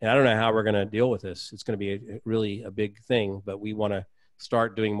 And I don't know how we're going to deal with this. It's going to be really a big thing, but we want to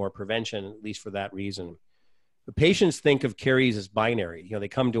start doing more prevention, at least for that reason. The patients think of caries as binary. You know, they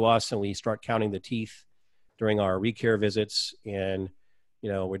come to us and we start counting the teeth during our recare visits, and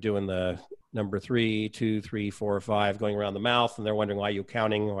you know, we're doing the number 3, 2, 3, 4, 5 going around the mouth, and they're wondering why you're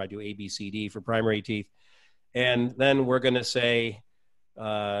counting, or I do A, B, C, D for primary teeth. And then we're going to say,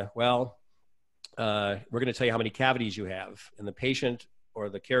 we're going to tell you how many cavities you have. And the patient or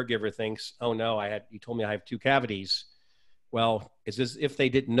the caregiver thinks, oh no, you told me I have 2 cavities. Well, it's as if they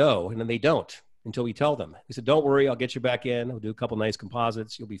didn't know, and then they don't until we tell them. We said, don't worry, I'll get you back in. We'll do a couple nice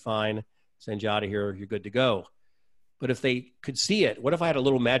composites. You'll be fine. Send you out of here. You're good to go. But if they could see it, what if I had a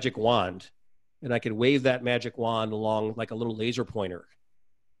little magic wand and I could wave that magic wand along like a little laser pointer,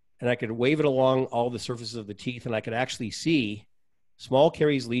 and I could wave it along all the surfaces of the teeth, and I could actually see small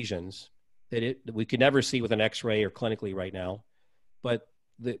caries lesions that we could never see with an x-ray or clinically right now. But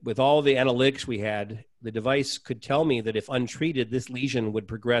with all the analytics we had, the device could tell me that if untreated, this lesion would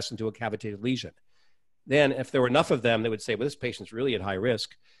progress into a cavitated lesion. Then if there were enough of them, they would say, well, this patient's really at high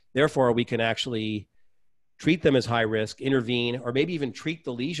risk. Therefore, we can actually treat them as high risk, intervene, or maybe even treat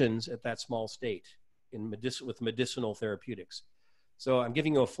the lesions at that small state with medicinal therapeutics. So I'm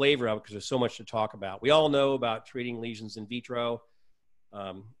giving you a flavor of it because there's so much to talk about. We all know about treating lesions in vitro.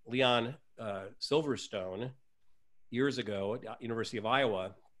 Leon Silverstone, years ago at University of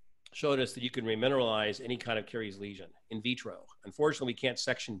Iowa, showed us that you can remineralize any kind of caries lesion in vitro. Unfortunately, we can't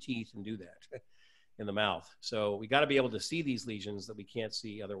section teeth and do that in the mouth. So we got to be able to see these lesions that we can't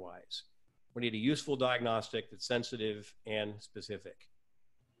see otherwise. We need a useful diagnostic that's sensitive and specific.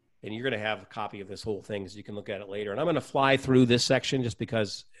 And you're going to have a copy of this whole thing so you can look at it later. And I'm going to fly through this section just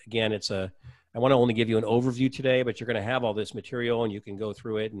because, again, I want to only give you an overview today, but you're going to have all this material and you can go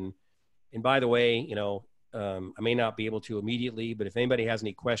through it. And by the way, you know, I may not be able to immediately, but if anybody has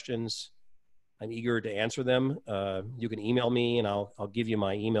any questions, I'm eager to answer them. You can email me and I'll give you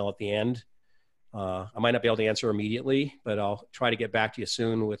my email at the end. I might not be able to answer immediately, but I'll try to get back to you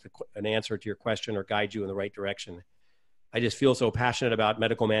soon with an answer to your question or guide you in the right direction. I just feel so passionate about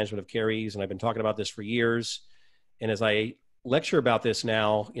medical management of caries, and I've been talking about this for years. And as I lecture about this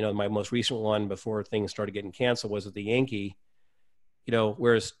now, you know, my most recent one before things started getting canceled was at the Yankee, you know,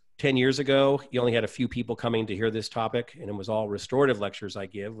 whereas 10 years ago, you only had a few people coming to hear this topic, and it was all restorative lectures I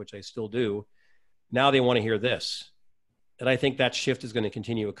give, which I still do. Now they want to hear this. And I think that shift is going to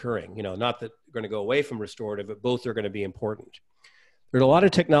continue occurring. You know, not that they're going to go away from restorative, but both are going to be important. There's a lot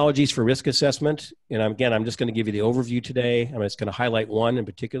of technologies for risk assessment. And again, I'm just going to give you the overview today. I'm just going to highlight one in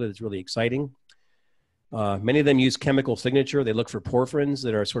particular that's really exciting. Many of them use chemical signature. They look for porphyrins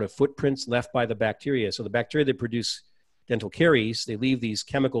that are sort of footprints left by the bacteria. So the bacteria that produce dental caries, they leave these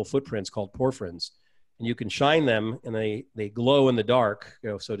chemical footprints called porphyrins. And you can shine them and they glow in the dark, you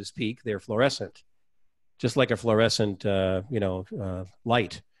know, so to speak. They're fluorescent, just like a fluorescent,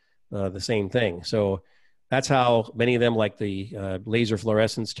 light, the same thing. So that's how many of them, like the laser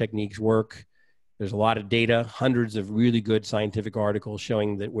fluorescence techniques, work. There's a lot of data, hundreds of really good scientific articles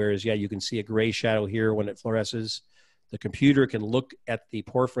showing that whereas, yeah, you can see a gray shadow here when it fluoresces, the computer can look at the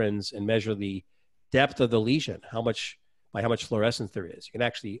porphyrins and measure the depth of the lesion, by how much fluorescence there is. You can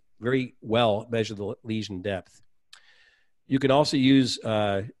actually very well measure the lesion depth. You can also use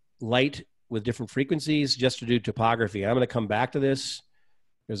light with different frequencies just to do topography. I'm going to come back to this.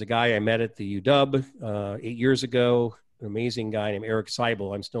 There's a guy I met at the UW 8 years ago, an amazing guy named Eric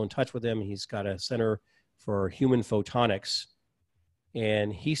Seibel. I'm still in touch with him. He's got a center for human photonics,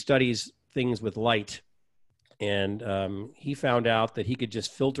 and he studies things with light. And he found out that he could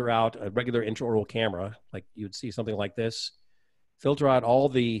just filter out a regular intraoral camera, like you'd see something like this, filter out all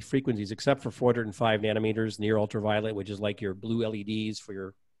the frequencies except for 405 nanometers near ultraviolet, which is like your blue LEDs for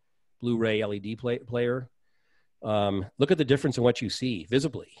your Blu-ray LED player. Look at the difference in what you see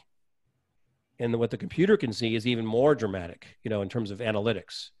visibly. And what the computer can see is even more dramatic, you know, in terms of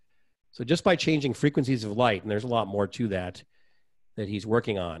analytics. So just by changing frequencies of light, and there's a lot more to that he's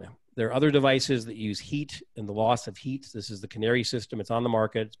working on. There are other devices that use heat and the loss of heat. This is the Canary system. It's on the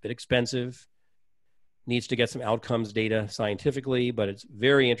market. It's a bit expensive. Needs to get some outcomes data scientifically, but it's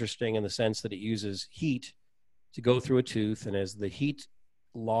very interesting in the sense that it uses heat to go through a tooth. And as the heat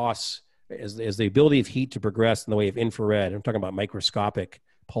loss, as the ability of heat to progress in the way of infrared, I'm talking about microscopic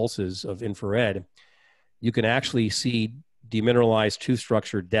pulses of infrared, you can actually see demineralized tooth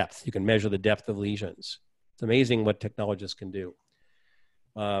structure depth. You can measure the depth of lesions. It's amazing what technologists can do.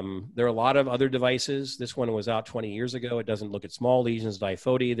 There are a lot of other devices. This one was out 20 years ago. It doesn't look at small lesions,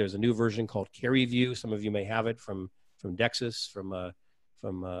 diphote. There's a new version called CaryView. Some of you may have it from Dexis, I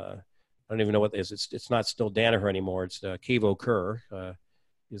don't even know what it is. It's not still Danaher anymore. It's Cavo Kerr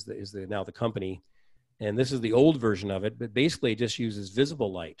is now the company. And this is the old version of it, but basically it just uses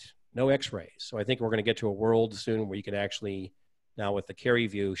visible light, no x-rays. So I think we're going to get to a world soon where you can actually, now with the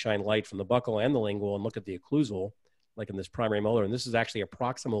CaryView, shine light from the buccal and the lingual and look at the occlusal, like in this primary molar. And this is actually a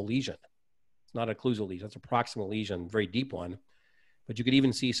proximal lesion. It's not an occlusal lesion, it's a proximal lesion, very deep one. But you could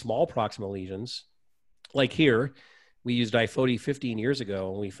even see small proximal lesions. Like here, we used diphote 15 years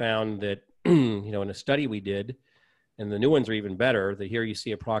ago, and we found that, you know, in a study we did, and the new ones are even better, that here you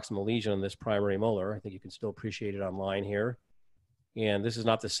see a proximal lesion in this primary molar. I think you can still appreciate it online here. And this is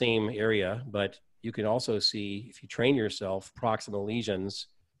not the same area, but you can also see, if you train yourself, proximal lesions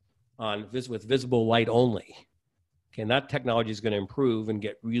with visible light only. Okay, and that technology is going to improve and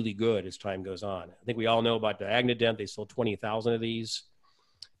get really good as time goes on. I think we all know about Diagnodent. They sold 20,000 of these.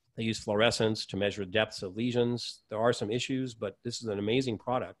 They use fluorescence to measure depths of lesions. There are some issues, but this is an amazing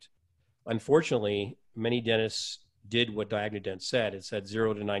product. Unfortunately, many dentists did what Diagnodent said. It said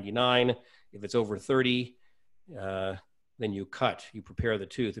 0 to 99. If it's over 30, then you cut, you prepare the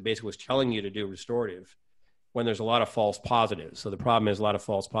tooth. It basically was telling you to do restorative when there's a lot of false positives. So the problem is a lot of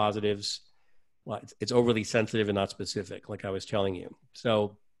false positives. Well, it's overly sensitive and not specific, like I was telling you.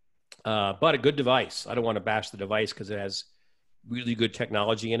 So, but a good device. I don't want to bash the device because it has really good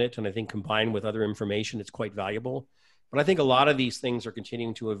technology in it. And I think combined with other information, it's quite valuable. But I think a lot of these things are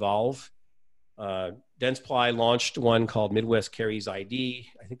continuing to evolve. Dentsply launched one called Midwest Caries ID.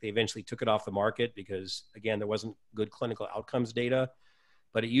 I think they eventually took it off the market because, again, there wasn't good clinical outcomes data.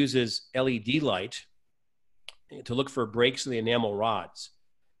 But it uses LED light to look for breaks in the enamel rods.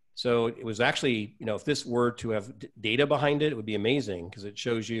 So it was actually, you know, if this were to have data behind it, it would be amazing because it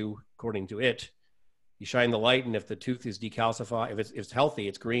shows you, according to it, you shine the light, and if the tooth is decalcified, if it's healthy,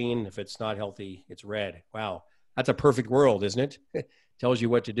 it's green. If it's not healthy, it's red. Wow, that's a perfect world, isn't it? Tells you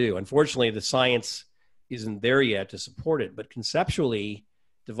what to do. Unfortunately, the science isn't there yet to support it, but conceptually,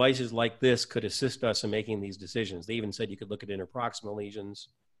 devices like this could assist us in making these decisions. They even said you could look at interproximal lesions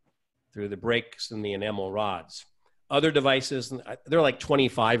through the breaks in the enamel rods. Other devices, there are like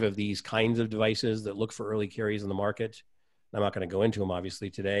 25 of these kinds of devices that look for early caries in the market. I'm not going to go into them, obviously,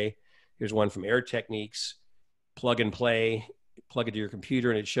 today. Here's one from Air Techniques, plug and play, plug it to your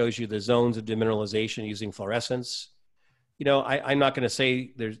computer, and it shows you the zones of demineralization using fluorescence. You know, I'm not going to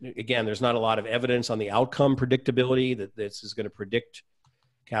say there's not a lot of evidence on the outcome predictability that this is going to predict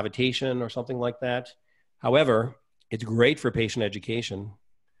cavitation or something like that. However, it's great for patient education.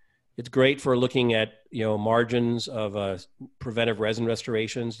 It's great for looking at, you know, margins of preventive resin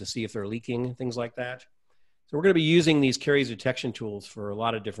restorations to see if they're leaking, things like that. So we're going to be using these caries detection tools for a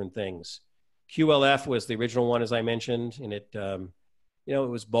lot of different things. QLF was the original one, as I mentioned, and it, you know, it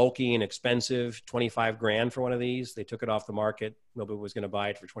was bulky and expensive, 25 grand for one of these. They took it off the market. Nobody was going to buy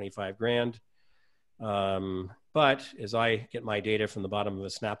it for 25 grand. But as I get my data from the bottom of a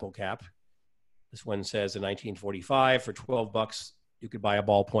Snapple cap, this one says in 1945 for 12 bucks, you could buy a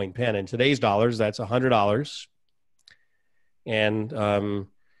ballpoint pen. In today's dollars, that's $100. And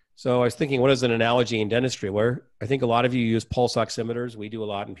so I was thinking, what is an analogy in dentistry? Where I think a lot of you use pulse oximeters. We do a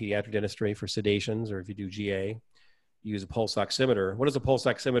lot in pediatric dentistry for sedations, or if you do GA, you use a pulse oximeter. What does a pulse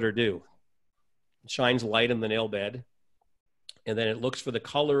oximeter do? It shines light in the nail bed, and then it looks for the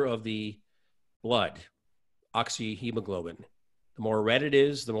color of the blood, oxyhemoglobin. The more red it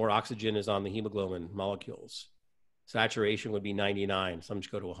is, the more oxygen is on the hemoglobin molecules. Saturation would be 99. Some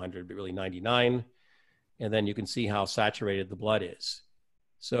just go to 100, but really 99. And then you can see how saturated the blood is.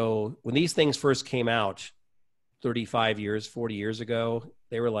 So when these things first came out 35 years, 40 years ago,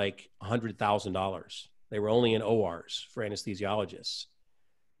 they were like $100,000. They were only in ORs for anesthesiologists.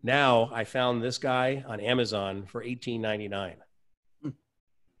 Now I found this guy on Amazon for $18.99.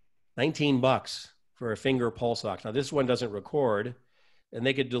 19 bucks for a finger pulse ox. Now this one doesn't record, and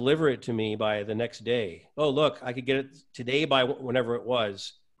they could deliver it to me by the next day. Oh, look, I could get it today by whenever it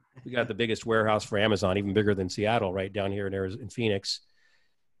was. We got the biggest warehouse for Amazon, even bigger than Seattle, right down here in Phoenix.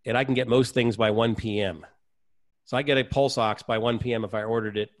 And I can get most things by 1 p.m. So I get a pulse ox by 1 p.m. if I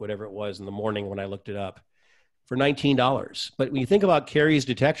ordered it, whatever it was in the morning when I looked it up, for $19. But when you think about caries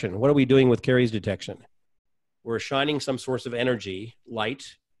detection, what are we doing with caries detection? We're shining some source of energy,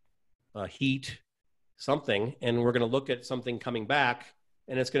 light, heat, something, and we're going to look at something coming back,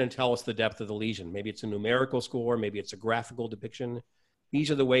 and it's going to tell us the depth of the lesion. Maybe it's a numerical score, maybe it's a graphical depiction. These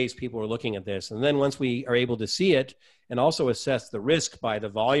are the ways people are looking at this. And then once we are able to see it and also assess the risk by the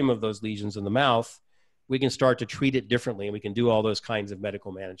volume of those lesions in the mouth, we can start to treat it differently, and we can do all those kinds of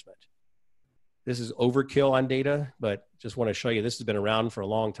medical management. This is overkill on data, but just want to show you this has been around for a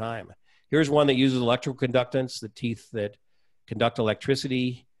long time. Here's one that uses electrical conductance, the teeth that conduct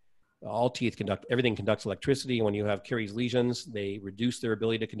electricity. All teeth conduct, everything conducts electricity. And when you have caries lesions, they reduce their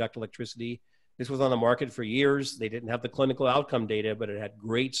ability to conduct electricity. This was on the market for years. They didn't have the clinical outcome data, but it had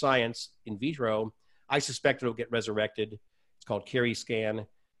great science in vitro. I suspect it'll get resurrected. It's called Caries Scan,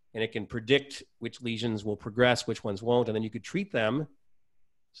 and it can predict which lesions will progress, which ones won't, and then you could treat them.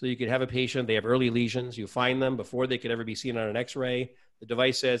 So you could have a patient, they have early lesions, you find them before they could ever be seen on an x-ray. The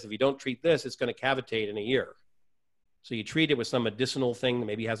device says, if you don't treat this, it's going to cavitate in a year. So you treat it with some medicinal thing that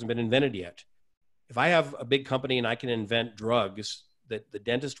maybe hasn't been invented yet. If I have a big company and I can invent drugs that the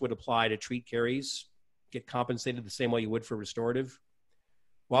dentist would apply to treat caries, get compensated the same way you would for restorative,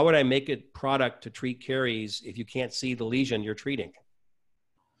 why would I make a product to treat caries if you can't see the lesion you're treating?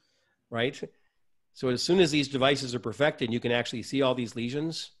 Right? So as soon as these devices are perfected, you can actually see all these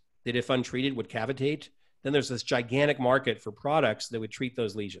lesions that if untreated would cavitate, then there's this gigantic market for products that would treat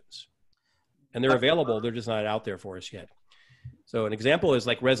those lesions. And they're available, they're just not out there for us yet. So an example is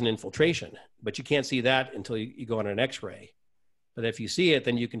like resin infiltration, but you can't see that until you go on an x-ray. But if you see it,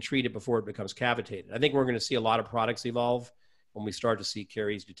 then you can treat it before it becomes cavitated. I think we're going to see a lot of products evolve when we start to see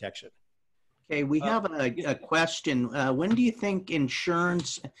caries detection. Okay, we have a question. When do you think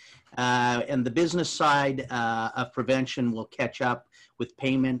insurance and the business side of prevention will catch up with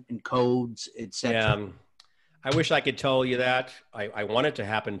payment and codes, et cetera? Yeah, I wish I could tell you that. I want it to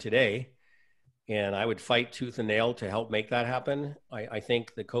happen today, and I would fight tooth and nail to help make that happen. I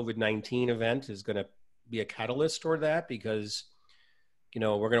think the COVID-19 event is going to be a catalyst toward that because,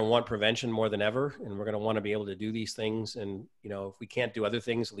 we're going to want prevention more than ever, and we're going to want to be able to do these things. And, if we can't do other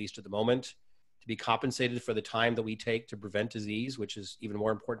things, at least at the moment, to be compensated for the time that we take to prevent disease, which is even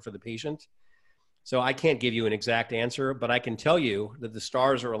more important for the patient. So I can't give you an exact answer, but I can tell you that the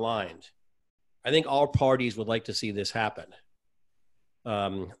stars are aligned. I think all parties would like to see this happen.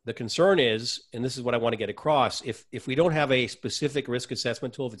 The concern is, and this is what I want to get across, if we don't have a specific risk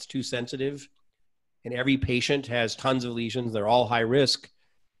assessment tool, if it's too sensitive, and every patient has tons of lesions, they're all high risk,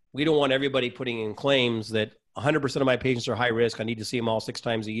 we don't want everybody putting in claims that 100% of my patients are high risk, I need to see them all 6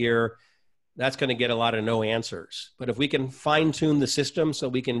 times a year. That's going to get a lot of no answers. But if we can fine tune the system so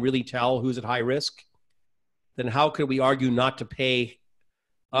we can really tell who's at high risk, then how could we argue not to pay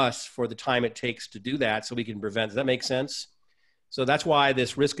us for the time it takes to do that so we can prevent? Does that make sense? So that's why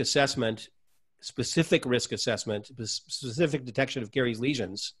this risk assessment, specific detection of Caries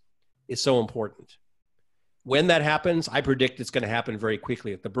lesions is so important. When that happens, I predict it's going to happen very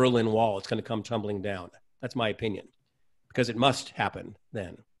quickly. At the Berlin Wall, it's going to come tumbling down. That's my opinion, because it must happen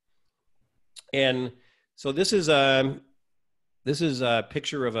then. And so this is a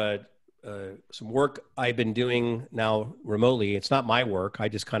picture of some work I've been doing now remotely. It's not my work. I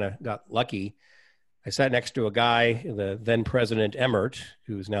just kind of got lucky. I sat next to a guy, the then president Emmert,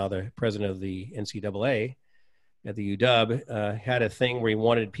 who's now the president of the NCAA at the UW, had a thing where he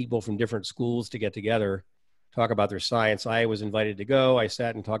wanted people from different schools to get together, talk about their science. I was invited to go. I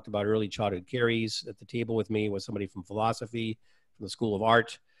sat and talked about early childhood caries. At the table with me was somebody from philosophy, from the School of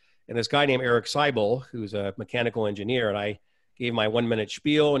Art, and this guy named Eric Seibel, who's a mechanical engineer. And I gave my 1-minute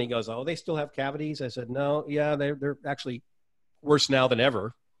spiel, and he goes, "Oh, they still have cavities?" I said, "No, yeah, they're actually worse now than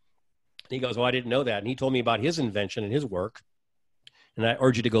ever." And he goes, "Oh, I didn't know that." And he told me about his invention and his work. And I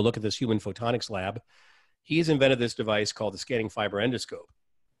urge you to go look at this human photonics lab. He's invented this device called the scanning fiber endoscope.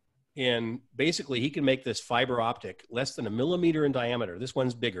 And basically, he can make this fiber optic less than 1 millimeter in diameter. This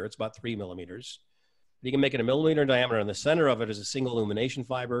one's bigger. It's about 3 millimeters. But he can make it 1 millimeter in diameter. In the center of it is a single illumination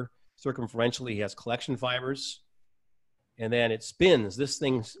fiber. Circumferentially, he has collection fibers. And then it spins. This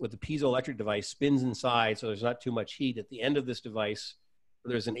thing with the piezoelectric device spins inside, so there's not too much heat. At the end of this device,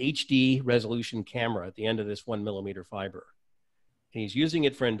 there's an HD resolution camera at the end of this 1 millimeter fiber. And he's using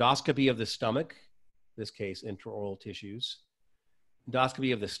it for endoscopy of the stomach, in this case, intraoral tissues,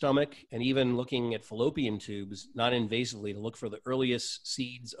 endoscopy of the stomach, and even looking at fallopian tubes non-invasively to look for the earliest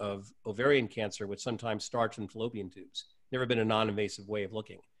seeds of ovarian cancer, which sometimes starts in fallopian tubes. Never been a non-invasive way of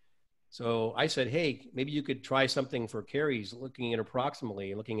looking. So I said, hey, maybe you could try something for caries, looking at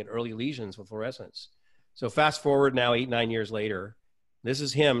approximately, looking at early lesions with fluorescence. So fast forward now 8-9 years later, this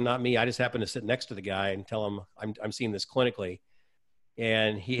is him, not me. I just happened to sit next to the guy and tell him I'm seeing this clinically.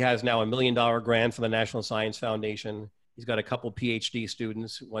 And he has now $1 million grant from the National Science Foundation. He's got a couple PhD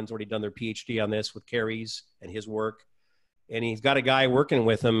students. One's already done their PhD on this with Caries and his work. And he's got a guy working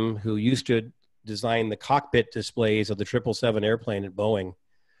with him who used to design the cockpit displays of the 777 airplane at Boeing,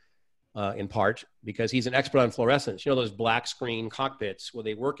 in part, because he's an expert on fluorescence. You know, those black screen cockpits where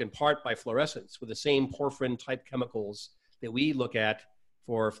they work in part by fluorescence with the same porphyrin type chemicals that we look at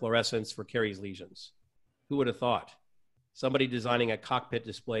for fluorescence for Caries lesions. Who would have thought? Somebody designing a cockpit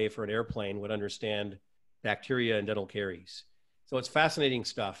display for an airplane would understand bacteria and dental caries. So it's fascinating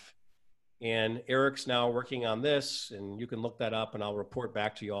stuff. And Eric's now working on this, and you can look that up, and I'll report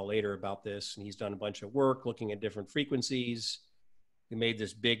back to you all later about this. And he's done a bunch of work looking at different frequencies. He made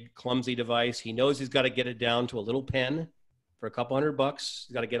this big, clumsy device. He knows he's got to get it down to a little pen for a couple $100.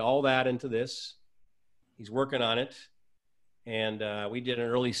 He's got to get all that into this. He's working on it. And we did an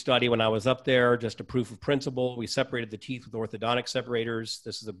early study when I was up there, just a proof of principle. We separated the teeth with orthodontic separators.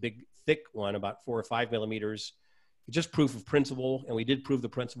 This is a big, thick one, about 4 or 5 millimeters. Just proof of principle. And we did prove the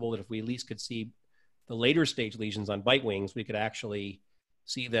principle that if we at least could see the later stage lesions on bite wings, we could actually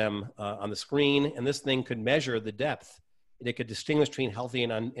see them on the screen. And this thing could measure the depth. And it could distinguish between healthy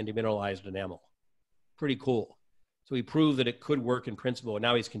and demineralized enamel. Pretty cool. So we proved that it could work in principle. And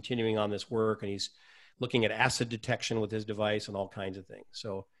now he's continuing on this work, and he's looking at acid detection with his device and all kinds of things.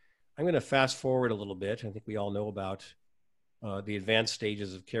 So I'm going to fast forward a little bit. I think we all know about the advanced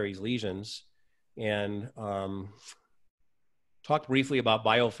stages of Caries lesions, and talk briefly about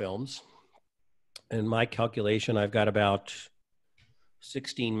biofilms. In my calculation, I've got about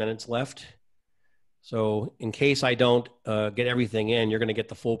 16 minutes left. So in case I don't get everything in, you're going to get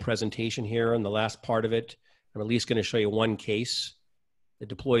the full presentation here. In the last part of it, I'm at least going to show you one case that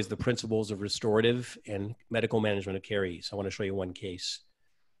deploys the principles of restorative and medical management of caries. I want to show you one case.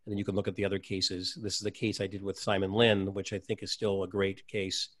 And then you can look at the other cases. This is a case I did with Simon Lin, which I think is still a great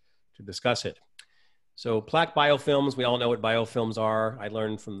case to discuss it. So plaque biofilms, we all know what biofilms are. I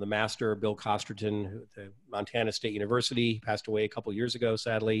learned from the master, Bill Costerton, at Montana State University. He passed away a couple years ago,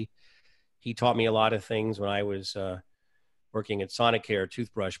 sadly. He taught me a lot of things when I was working at Sonicare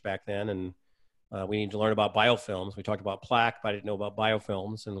toothbrush back then. And we need to learn about biofilms. We talked about plaque, but I didn't know about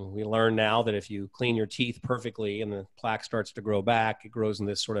biofilms. And we learn now that if you clean your teeth perfectly and the plaque starts to grow back, it grows in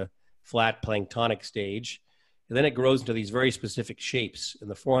this sort of flat planktonic stage. And then it grows into these very specific shapes in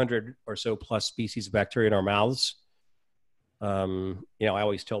the 400 or so plus species of bacteria in our mouths. You know, I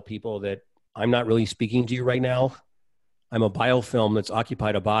always tell people that I'm not really speaking to you right now. I'm a biofilm that's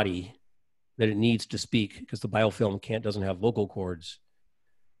occupied a body that it needs to speak, because the biofilm doesn't have vocal cords.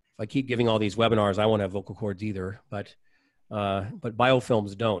 If I keep giving all these webinars, I won't have vocal cords either, but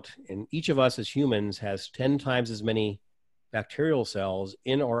biofilms don't. And each of us as humans has 10 times as many bacterial cells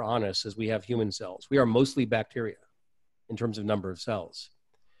in or on us as we have human cells. We are mostly bacteria in terms of number of cells.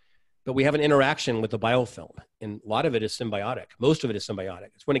 But we have an interaction with the biofilm, and a lot of it is symbiotic. Most of it is symbiotic.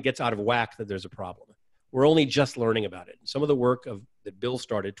 It's when it gets out of whack that there's a problem. We're only just learning about it. Some of the work that Bill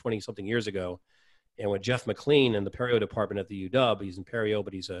started 20-something years ago, and with Jeff McLean in the perio department at the UW, he's in perio,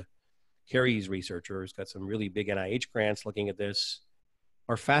 but he's a Caries researcher. He's got some really big NIH grants looking at this,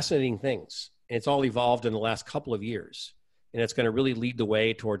 are fascinating things. And it's all evolved in the last couple of years. And it's going to really lead the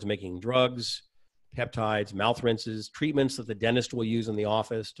way towards making drugs, peptides, mouth rinses, treatments that the dentist will use in the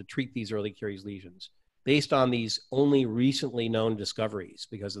office to treat these early caries lesions, based on these only recently known discoveries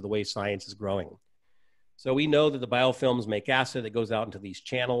because of the way science is growing. So we know that the biofilms make acid that goes out into these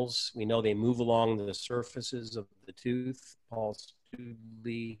channels. We know they move along the surfaces of the tooth. Paul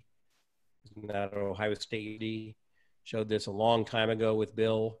Studley, at Ohio State, showed this a long time ago with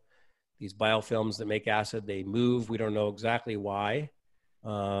Bill. These biofilms that make acid, they move. We don't know exactly why.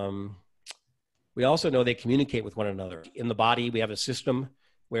 We also know they communicate with one another. In the body, we have a system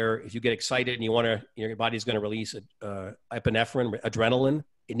where if you get excited and you want to, your body's going to release epinephrine, adrenaline.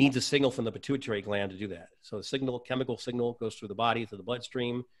 It needs a signal from the pituitary gland to do that. So the signal, chemical signal, goes through the body, through the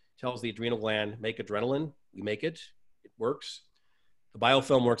bloodstream, tells the adrenal gland, make adrenaline. We make it. It works. The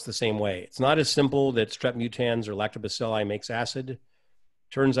biofilm works the same way. It's not as simple that strep mutans or lactobacilli makes acid.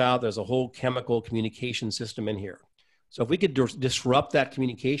 Turns out there's a whole chemical communication system in here. So if we could disrupt that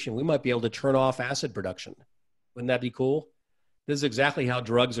communication, we might be able to turn off acid production. Wouldn't that be cool? This is exactly how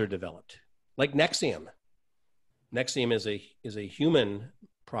drugs are developed. Like Nexium. Nexium is a human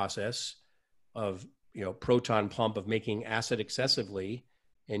process of, you know, proton pump of making acid excessively,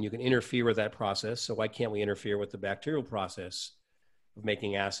 and you can interfere with that process. So why can't we interfere with the bacterial process of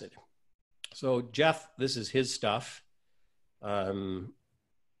making acid? So Jeff, this is his stuff.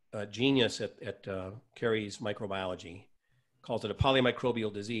 Genius at Caries microbiology, calls it a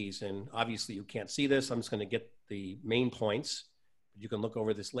polymicrobial disease. And obviously you can't see this. I'm just going to get the main points. You can look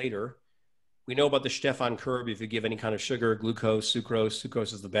over this later. We know about the Stefan curve. If you give any kind of sugar, glucose,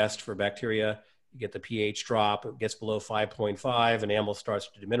 sucrose is the best for bacteria. You get the pH drop, it gets below 5.5, enamel starts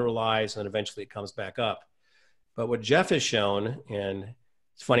to demineralize, and then eventually it comes back up. But what Jeff has shown, and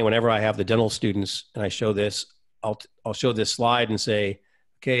it's funny, whenever I have the dental students and I show this, I'll show this slide and say,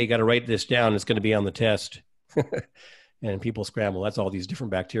 okay, you got to write this down. It's going to be on the test. And people scramble. That's all these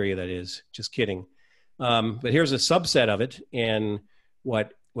different bacteria, that is. Just kidding. But here's a subset of it. And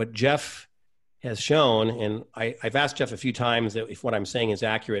what Jeff has shown, and I've asked Jeff a few times that if what I'm saying is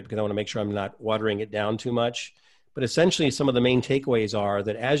accurate, because I want to make sure I'm not watering it down too much. But essentially, some of the main takeaways are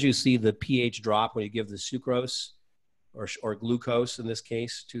that as you see the pH drop when you give the sucrose or glucose, in this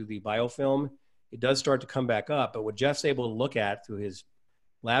case, to the biofilm, it does start to come back up. But what Jeff's able to look at through his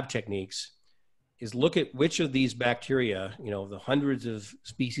lab techniques is look at which of these bacteria, you know, the hundreds of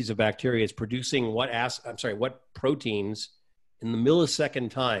species of bacteria, is producing what proteins in the millisecond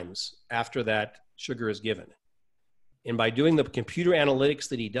times after that sugar is given. And by doing the computer analytics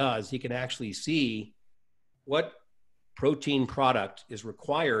that he does, he can actually see what protein product is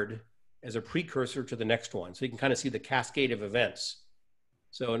required as a precursor to the next one. So you can kind of see the cascade of events.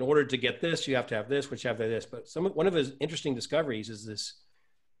 So in order to get this, you have to have this, which have to have this. But one of his interesting discoveries is this,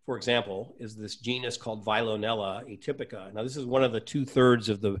 for example, is this genus called Veillonella atypica. Now, this is one of the 2/3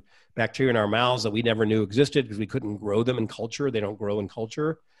 of the bacteria in our mouths that we never knew existed because we couldn't grow them in culture. They don't grow in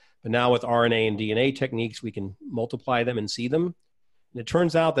culture. But now with RNA and DNA techniques, we can multiply them and see them. And it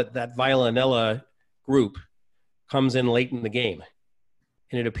turns out that that Veillonella group comes in late in the game.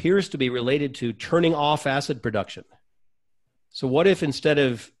 And it appears to be related to turning off acid production. So what if instead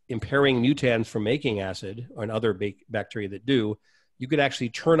of impairing mutans from making acid, or other bacteria that do, you could actually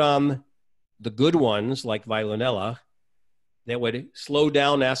turn on the good ones like Veillonella that would slow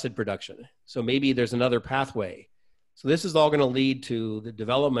down acid production. So maybe there's another pathway. So this is all going to lead to the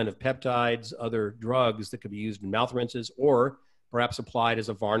development of peptides, other drugs that could be used in mouth rinses or perhaps applied as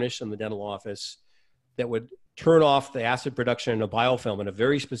a varnish in the dental office that would turn off the acid production in a biofilm in a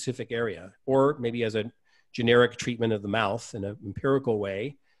very specific area, or maybe as a generic treatment of the mouth in an empirical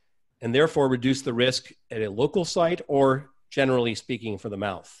way, and therefore reduce the risk at a local site or generally speaking for the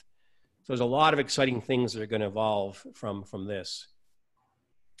mouth. So there's a lot of exciting things that are going to evolve from this.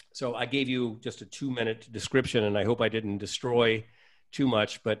 So I gave you just a 2-minute description, and I hope I didn't destroy too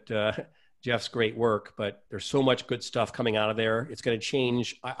much, but Jeff's great work, but there's so much good stuff coming out of there. It's going to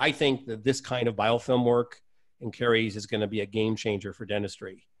change. I think that this kind of biofilm work in caries is going to be a game changer for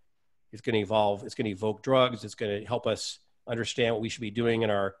dentistry. It's going to evolve. It's going to evoke drugs. It's going to help us understand what we should be doing in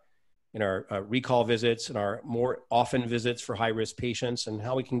our recall visits and our more often visits for high-risk patients, and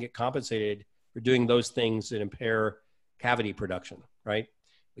how we can get compensated for doing those things that impair cavity production, right?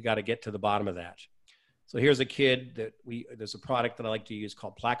 We got to get to the bottom of that. So here's a kid that there's a product that I like to use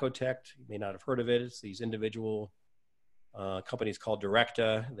called Placotect. You may not have heard of it. It's these individual companies called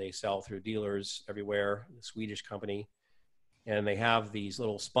Directa. They sell through dealers everywhere, a Swedish company. And they have these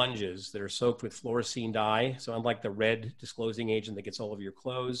little sponges that are soaked with fluorescein dye. So unlike the red disclosing agent that gets all over your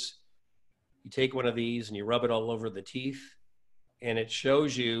clothes, you take one of these and you rub it all over the teeth, and it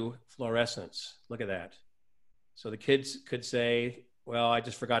shows you fluorescence. Look at that. So the kids could say, well, I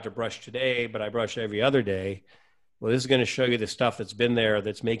just forgot to brush today, but I brush every other day. Well, this is going to show you the stuff that's been there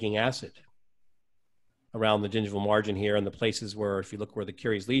that's making acid around the gingival margin here, and the places where, if you look where the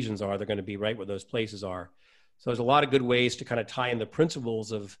caries lesions are, they're going to be right where those places are. So there's a lot of good ways to kind of tie in the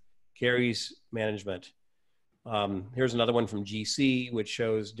principles of caries management. Here's another one from GC, which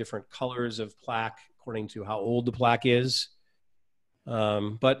shows different colors of plaque according to how old the plaque is.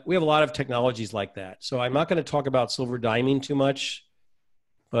 But we have a lot of technologies like that. So I'm not going to talk about silver diming too much,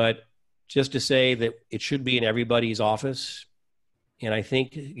 but just to say that it should be in everybody's office. And I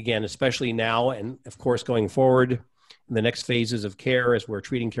think, again, especially now, and of course, going forward in the next phases of care as we're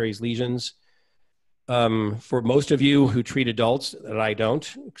treating caries lesions, for most of you who treat adults, that I don't,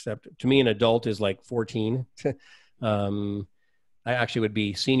 except to me, an adult is like 14. I actually would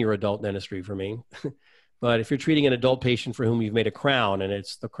be senior adult dentistry for me. But if you're treating an adult patient for whom you've made a crown and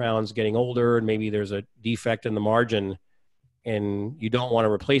the crown's getting older and maybe there's a defect in the margin and you don't want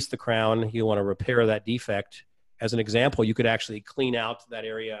to replace the crown, you want to repair that defect. As an example, you could actually clean out that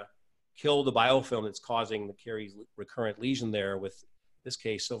area, kill the biofilm that's causing the caries recurrent lesion there with, in this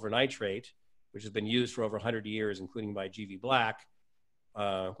case, silver nitrate, which has been used for over 100 years, including by GV Black,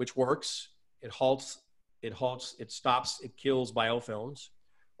 which works. It stops, it kills biofilms.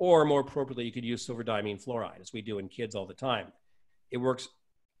 Or more appropriately, you could use silver diamine fluoride, as we do in kids all the time. It works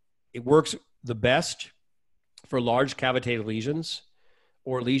the best for large cavitated lesions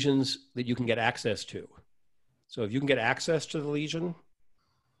or lesions that you can get access to. So if you can get access to the lesion,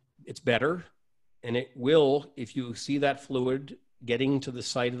 it's better. And it will, if you see that fluid getting to the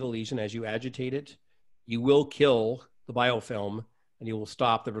site of the lesion as you agitate it, you will kill the biofilm and you will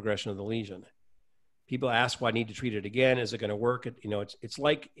stop the progression of the lesion. People ask, why I need to treat it again? Is it going to work? It's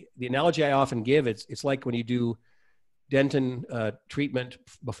like the analogy I often give. It's like when you do dentin treatment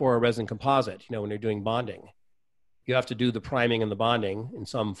before a resin composite, when you're doing bonding. You have to do the priming and the bonding in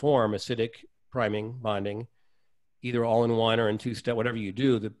some form, acidic priming, bonding, either all in one or in two-step, whatever you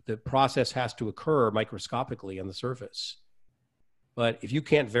do. The process has to occur microscopically on the surface. But if you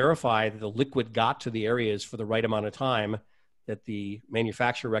can't verify that the liquid got to the areas for the right amount of time that the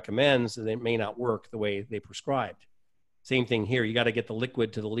manufacturer recommends, then it may not work the way they prescribed. Same thing here. You got to get the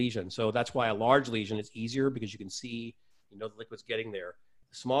liquid to the lesion. So that's why a large lesion is easier, because you can see, the liquid's getting there.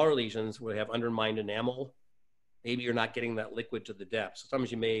 The smaller lesions where they have undermined enamel, maybe you're not getting that liquid to the depth. So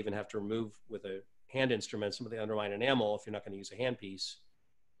sometimes you may even have to remove with a hand instrument some of the undermined enamel if you're not going to use a handpiece,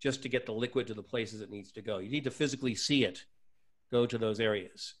 just to get the liquid to the places it needs to go. You need to physically see it go to those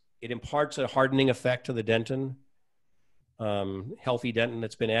areas. It imparts a hardening effect to the dentin. Healthy dentin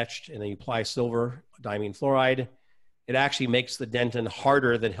that's been etched, and then you apply silver diamine fluoride, it actually makes the dentin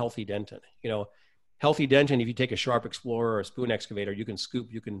harder than healthy dentin. Healthy dentin, if you take a sharp explorer or a spoon excavator, you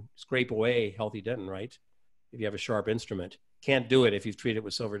can scrape away healthy dentin, right? If you have a sharp instrument. Can't do it if you've treated it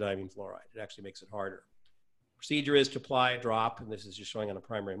with silver diamine fluoride. It actually makes it harder. Procedure is to apply a drop, and this is just showing on a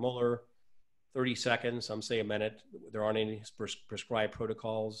primary molar, 30 seconds, some say a minute. There aren't any prescribed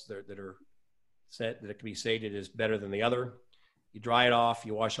protocols that are set that can be stated is better than the other. You dry it off,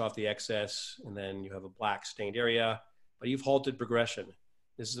 you wash off the excess, and then you have a black stained area, but you've halted progression.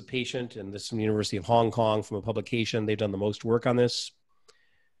 This is a patient, and this is from the University of Hong Kong from a publication. They've done the most work on this.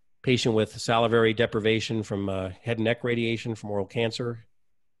 patient with salivary deprivation from head and neck radiation from oral cancer,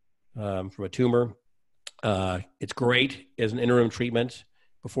 from a tumor. It's great as an interim treatment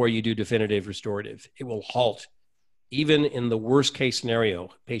before you do definitive restorative. It will halt, even in the worst case scenario,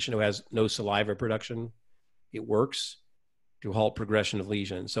 patient who has no saliva production, it works to halt progression of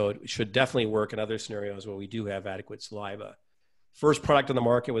lesions. So it should definitely work in other scenarios where we do have adequate saliva. First product on the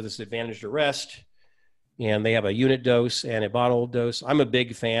market with this advantage to rest, and they have a unit dose and a bottle dose. I'm a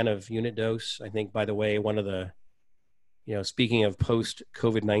big fan of unit dose. I think, by the way, one of the, speaking of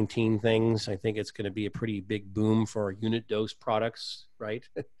post-COVID-19 things, I think it's going to be a pretty big boom for unit dose products, right?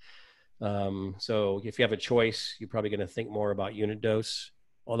 So if you have a choice, you're probably going to think more about unit dose,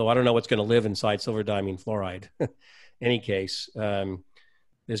 although I don't know what's going to live inside silver-diamine fluoride. Any case,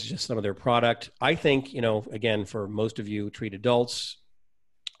 this is just some of their product. I think, again, for most of you treat adults,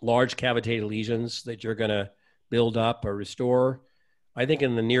 large cavitated lesions that you're going to build up or restore. I think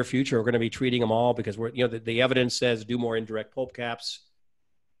in the near future, we're going to be treating them all because the evidence says do more indirect pulp caps.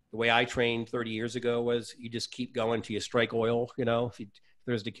 The way I trained 30 years ago was you just keep going till you strike oil. If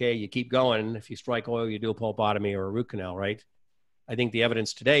there's decay, you keep going. If you strike oil, you do a pulpotomy or a root canal, right? I think the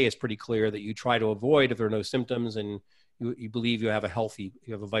evidence today is pretty clear that you try to avoid, if there are no symptoms and you believe you have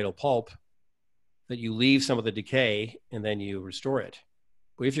a vital pulp, that you leave some of the decay and then you restore it.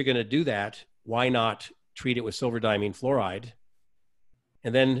 But if you're going to do that, why not treat it with silver-diamine fluoride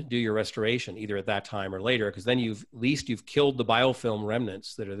and then do your restoration either at that time or later? Because then at least you've killed the biofilm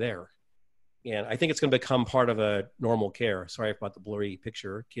remnants that are there. And I think it's going to become part of a normal care. Sorry about the blurry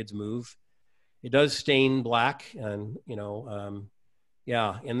picture. Kids move. It does stain black, and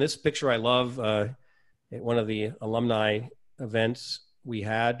yeah. In this picture, I love at one of the alumni events we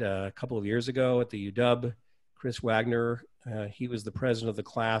had a couple of years ago at the UW. Chris Wagner, he was the president of the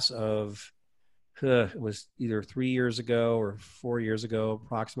class of, it was either 3 years ago or 4 years ago,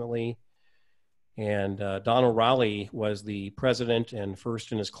 approximately. And Donald Raleigh was the president and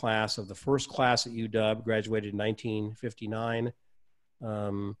first in his class of the first class at UW, graduated in 1959.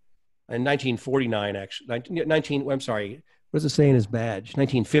 In 1949, actually, I'm sorry, what does it say in his badge?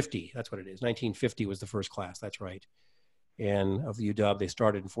 1950, that's what it is. 1950 was the first class, that's right. And of the UW, they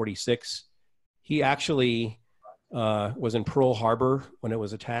started in 46. He actually was in Pearl Harbor when it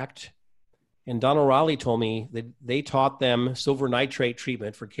was attacked. And Donald Raleigh told me that they taught them silver nitrate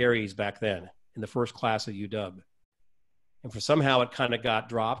treatment for caries back then in the first class at UW. And for somehow it kind of got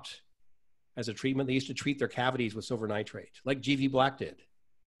dropped as a treatment. They used to treat their cavities with silver nitrate, like G.V. Black did.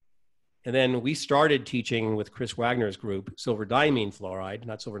 And then we started teaching with Chris Wagner's group, silver diamine fluoride,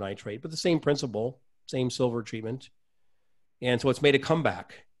 not silver nitrate, but the same principle, same silver treatment. And so it's made a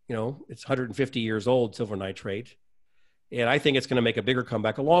comeback. It's 150 years old, silver nitrate. And I think it's going to make a bigger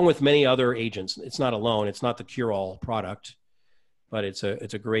comeback along with many other agents. It's not alone. It's not the cure-all product, but it's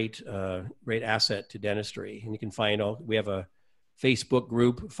a great asset to dentistry. And you can find we have a Facebook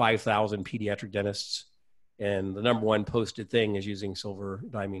group, 5,000 pediatric dentists. And the number one posted thing is using silver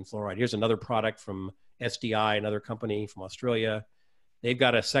diamine fluoride. Here's another product from SDI, another company from Australia. They've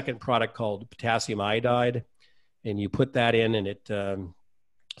got a second product called potassium iodide. And you put that in and it's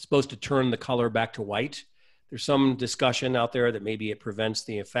supposed to turn the color back to white. There's some discussion out there that maybe it prevents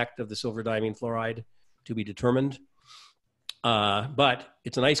the effect of the silver diamine fluoride, to be determined. But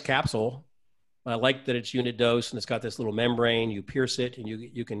it's a nice capsule. I like that it's unit dose and it's got this little membrane. You pierce it and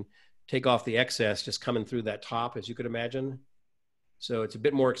you can take off the excess just coming through that top, as you could imagine. So it's a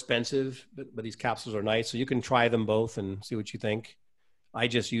bit more expensive, but these capsules are nice. So you can try them both and see what you think. I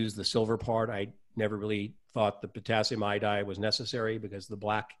just used the silver part. I never really thought the potassium iodide was necessary because the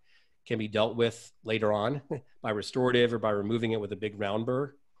black can be dealt with later on by restorative or by removing it with a big round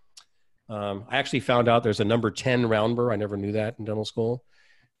burr. I actually found out there's a number 10 round burr. I never knew that in dental school.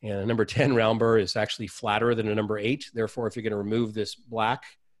 And a number 10 round burr is actually flatter than a number 8. Therefore, if you're going to remove this black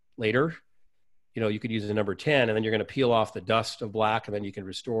later, you could use a number 10 and then you're going to peel off the dust of black and then you can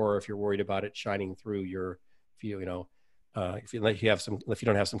restore if you're worried about it shining through if you don't have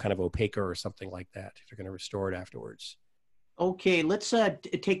some kind of opaque or something like that, if you're going to restore it afterwards. Okay, let's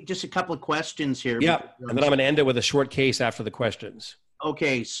take just a couple of questions here. Yeah, and then I'm going to end it with a short case after the questions.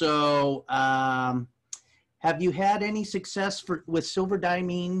 Okay, so have you had any success with silver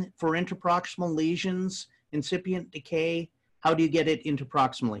diamine for interproximal lesions, incipient decay? How do you get it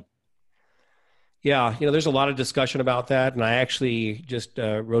interproximally? Yeah, there's a lot of discussion about that, and I actually just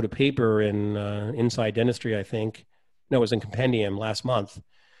wrote a paper in Inside Dentistry, I think. No, it was in Compendium last month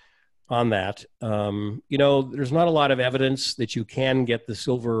on that. There's not a lot of evidence that you can get the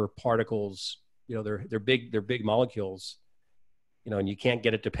silver particles. They're big molecules. And you can't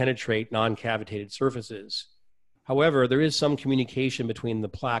get it to penetrate non-cavitated surfaces. However, there is some communication between the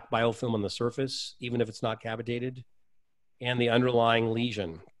plaque biofilm on the surface, even if it's not cavitated, and the underlying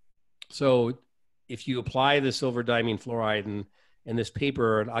lesion. So if you apply the silver diamine fluoride, and in this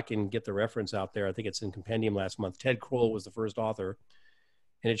paper, and I can get the reference out there, I think it's in Compendium last month, Ted Kroll was the first author,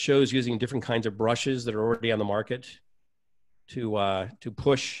 and it shows using different kinds of brushes that are already on the market to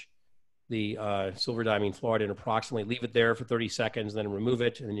push the silver diamine fluoride in approximately, leave it there for 30 seconds, then remove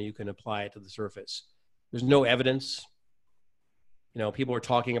it, and then you can apply it to the surface. There's no evidence. You know, people are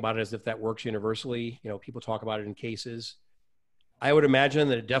talking about it as if that works universally. You know, people talk about it in cases. I would imagine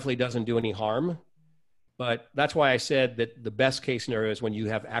that it definitely doesn't do any harm, but that's why I said that the best case scenario is when you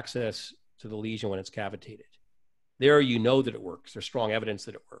have access to the lesion when it's cavitated. There you know that it works. There's strong evidence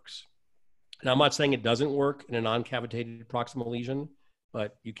that it works. And I'm not saying it doesn't work in a non-cavitated proximal lesion,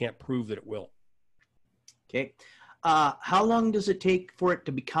 but you can't prove that it will. Okay. How long does it take for it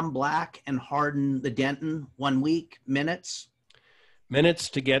to become black and harden the dentin? 1 week, minutes? Minutes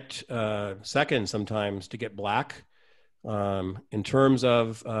to get, seconds sometimes to get black. In terms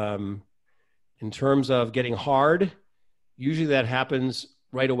of getting hard, usually that happens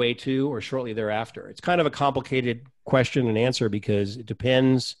right away too, or shortly thereafter. It's kind of a complicated question and answer because it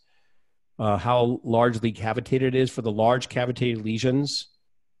depends how largely cavitated it is. For the large cavitated lesions,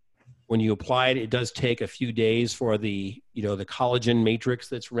 when you apply it, it does take a few days for the, you know, the collagen matrix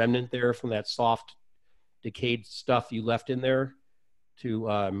that's remnant there from that soft decayed stuff you left in there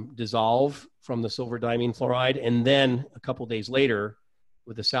to dissolve from the silver diamine fluoride. And then a couple days later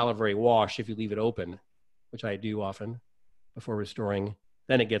with the salivary wash, if you leave it open, which I do often before restoring,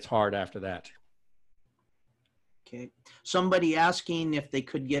 then it gets hard after that. Okay. Somebody asking if they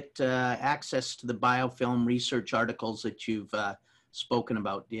could get access to the biofilm research articles that you've spoken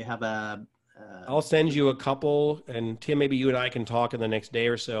about. Do you have a... I'll send you a couple, and Tim, maybe you and I can talk in the next day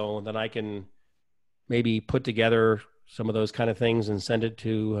or so, and then I can maybe put together some of those kind of things and send it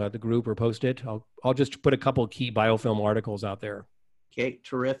to the group or post it. I'll just put a couple of key biofilm articles out there. Okay,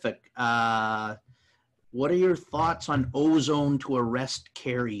 terrific. What are your thoughts on ozone to arrest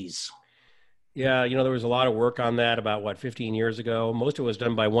caries? Yeah, you know, there was a lot of work on that about, what, 15 years ago. Most of it was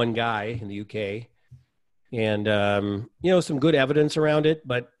done by one guy in the UK. And, you know, some good evidence around it.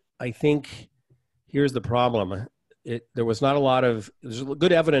 But I think here's the problem. There was not a lot of, there's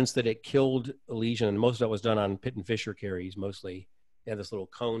good evidence that it killed a lesion. And most of that was done on Pitt and Fisher caries, mostly. They had this little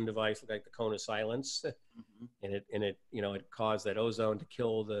cone device, like the cone of silence. Mm-hmm. And it, you know, it caused that ozone to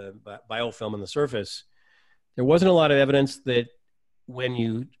kill the biofilm on the surface. There wasn't a lot of evidence that when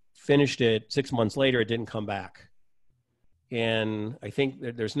you finished it 6 months later, it didn't come back. And I think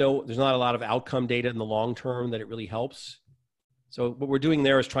that there's not a lot of outcome data in the long term that it really helps. So what we're doing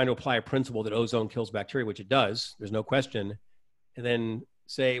there is trying to apply a principle that ozone kills bacteria, which it does, there's no question. And then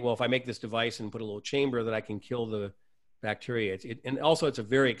say, well, if I make this device and put a little chamber that I can kill the bacteria. And also it's a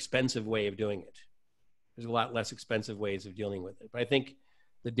very expensive way of doing it. There's a lot less expensive ways of dealing with it. But I think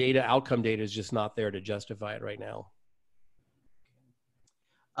the outcome data is just not there to justify it right now.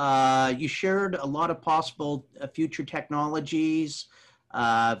 You shared a lot of possible future technologies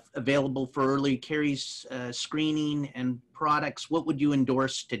available for early caries screening and products. What would you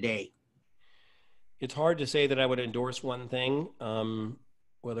endorse today? It's hard to say that I would endorse one thing.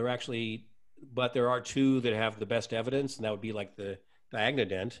 But there are two that have the best evidence, and that would be like the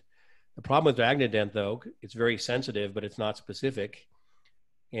Diagnodent. The problem with Diagnodent, though, it's very sensitive, but it's not specific,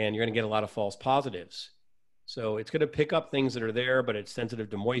 and you're going to get a lot of false positives. So it's going to pick up things that are there, but it's sensitive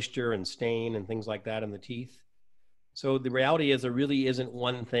to moisture and stain and things like that in the teeth. So the reality is there really isn't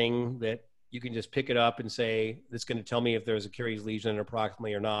one thing that you can just pick it up and say, it's going to tell me if there's a caries lesion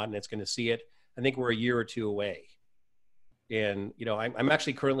approximately or not, and it's going to see it. I think we're a year or two away. And, you know, I'm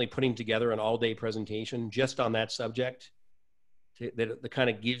actually currently putting together an all-day presentation just on that subject that kind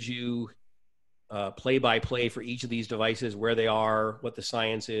of gives you play-by-play for each of these devices, where they are, what the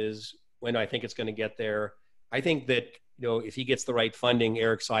science is, when I think it's going to get there. I think that, you know, if he gets the right funding,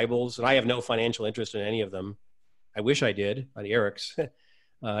 Eric Seibels, and I have no financial interest in any of them. I wish I did, on Eric's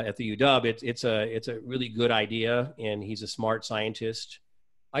at the UW. It's a really good idea, and he's a smart scientist.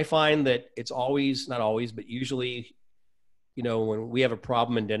 I find that it's always, not always, but usually, you know, when we have a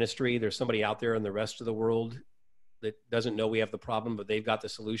problem in dentistry, there's somebody out there in the rest of the world that doesn't know we have the problem, but they've got the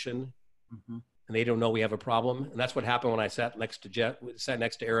solution. Mm-hmm. And they don't know we have a problem. And that's what happened when I sat next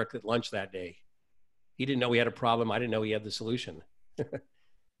to Eric at lunch that day. He didn't know we had a problem. I didn't know he had the solution.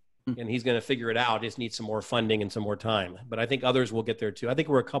 And he's going to figure it out. It just needs some more funding and some more time. But I think others will get there too. I think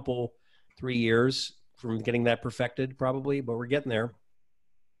we're 3 years from getting that perfected probably, but we're getting there.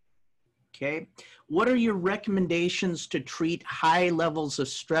 Okay. What are your recommendations to treat high levels of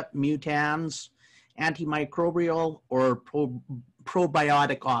strep mutans antimicrobial or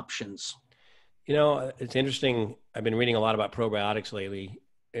probiotic options? You know, it's interesting. I've been reading a lot about probiotics lately,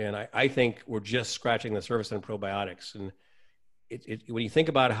 and I think we're just scratching the surface on probiotics. And when you think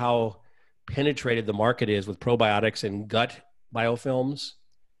about how penetrated the market is with probiotics and gut biofilms,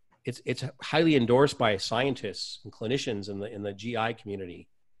 it's highly endorsed by scientists and clinicians in the GI community.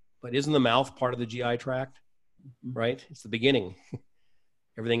 But isn't the mouth part of the GI tract? Right? It's the beginning.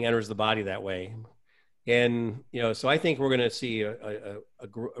 Everything enters the body that way. And, you know, so I think we're going to see a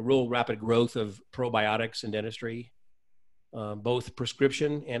real rapid growth of probiotics in dentistry, both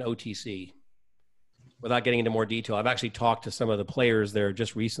prescription and OTC. Without getting into more detail, I've actually talked to some of the players there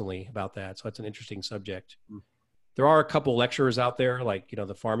just recently about that. So that's an interesting subject. There are a couple lecturers out there, like, you know,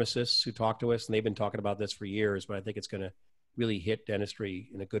 the pharmacists who talk to us, and they've been talking about this for years, but I think it's going to really hit dentistry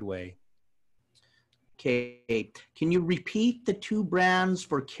in a good way. Okay, can you repeat the two brands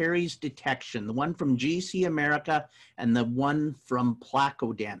for caries detection, the one from GC America and the one from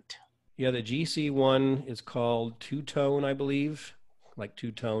Placodent? Yeah, the GC one is called two-tone, I believe, like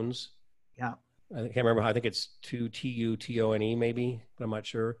two tones. Yeah. I can't remember. I think it's Tutone maybe, but I'm not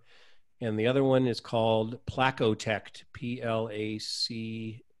sure. And the other one is called Placotect, Placo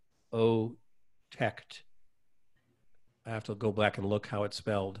Tect. I have to go back and look how it's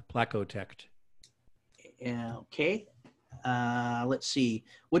spelled. Placotect. Okay. Let's see.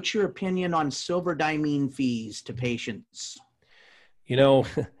 What's your opinion on silver diamine fees to patients? You know,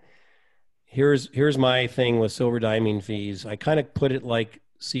 here's my thing with silver diamine fees. I kind of put it like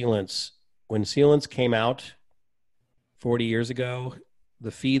sealants. When sealants came out 40 years ago,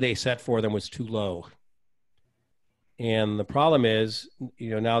 the fee they set for them was too low. And the problem is, you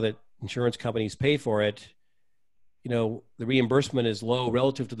know, now that insurance companies pay for it, you know, the reimbursement is low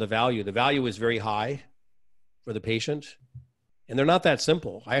relative to the value. The value is very high for the patient, and they're not that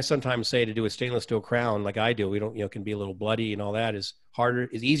simple. I sometimes say to do a stainless steel crown like I do, we don't, you know, can be a little bloody and all that is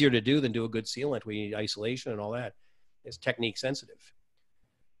easier to do than do a good sealant. We need isolation and all that. It's technique sensitive.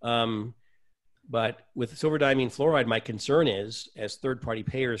 But with silver diamine fluoride, my concern is as third-party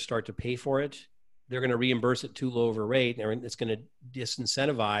payers start to pay for it, they're going to reimburse it too low of a rate, and it's going to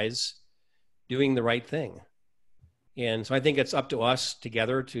disincentivize doing the right thing. And so I think it's up to us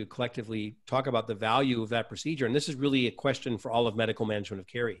together to collectively talk about the value of that procedure. And this is really a question for all of medical management of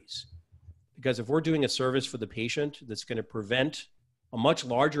caries. Because if we're doing a service for the patient that's going to prevent a much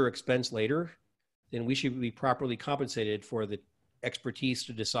larger expense later, then we should be properly compensated for the expertise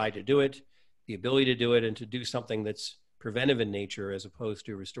to decide to do it, the ability to do it, and to do something that's preventive in nature as opposed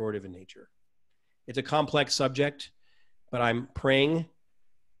to restorative in nature. It's a complex subject, but I'm praying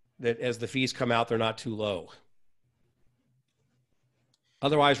that as the fees come out, they're not too low.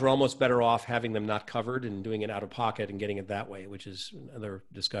 Otherwise, we're almost better off having them not covered and doing it out of pocket and getting it that way, which is another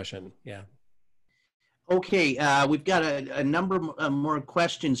discussion. Yeah. Okay, we've got a number more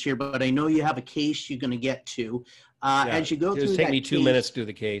questions here, but I know you have a case you're going to get to. Yeah. As you go through Just take that me 2 case, minutes to do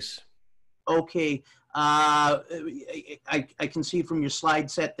the case. Okay. I can see from your slide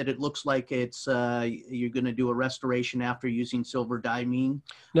set that it looks like it's you're going to do a restoration after using silver diamine.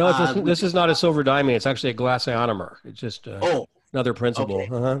 No, this is not a silver diamine. It's actually a glass ionomer. It's just another principle.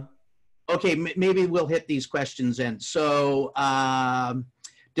 Okay. Okay, maybe we'll hit these questions then. So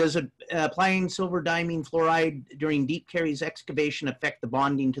does applying silver diamine fluoride during deep caries excavation affect the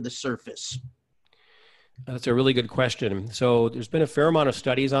bonding to the surface? That's a really good question. So there's been a fair amount of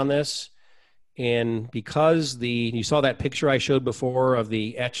studies on this. And because you saw that picture I showed before of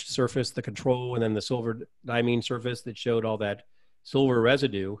the etched surface, the control, and then the silver diamine surface that showed all that silver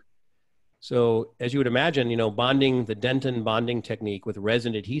residue. So as you would imagine, you know, bonding, the dentin bonding technique with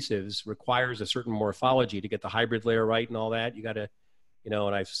resin adhesives requires a certain morphology to get the hybrid layer right and all that. You got to, you know,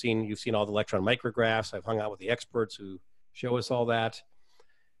 and you've seen all the electron micrographs. I've hung out with the experts who show us all that.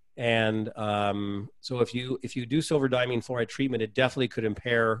 And so if you do silver diamine fluoride treatment, it definitely could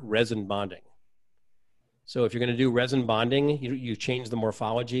impair resin bonding. So if you're going to do resin bonding, you change the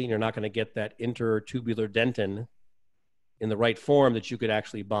morphology and you're not going to get that intertubular dentin in the right form that you could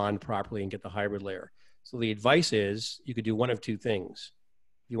actually bond properly and get the hybrid layer. So the advice is you could do one of two things.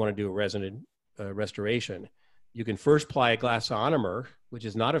 If you want to do a resin restoration, you can first apply a glass ionomer, which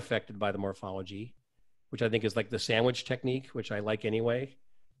is not affected by the morphology, which I think is like the sandwich technique, which I like anyway,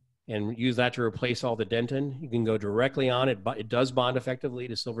 and use that to replace all the dentin. You can go directly on it. It does bond effectively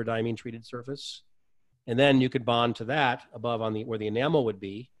to silver diamine treated surface. And then you could bond to that above on where the enamel would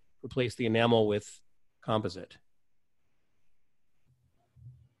be, replace the enamel with composite.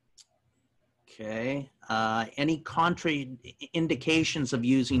 Okay. Any contraindications of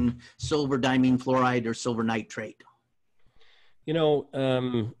using silver diamine fluoride or silver nitrate? You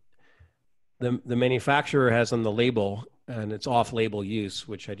know, the manufacturer has on the label, and it's off-label use,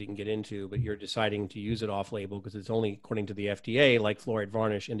 which I didn't get into, but you're deciding to use it off-label because it's only, according to the FDA, like fluoride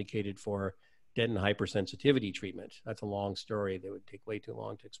varnish, indicated for dentin hypersensitivity treatment. That's a long story that would take way too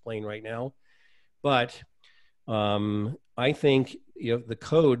long to explain right now. But I think, you know, the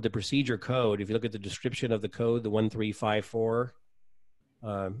code, the procedure code, if you look at the description of the code, the 1354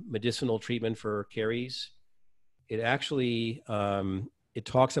 medicinal treatment for caries, it actually, it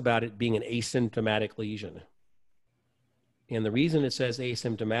talks about it being an asymptomatic lesion. And the reason it says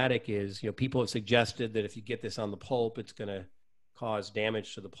asymptomatic is, you know, people have suggested that if you get this on the pulp, it's going to cause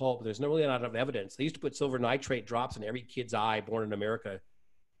damage to the pulp. There's no really a lot of evidence. They used to put silver nitrate drops in every kid's eye born in America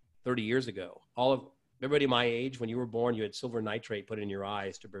 30 years ago. Everybody my age, when you were born, you had silver nitrate put in your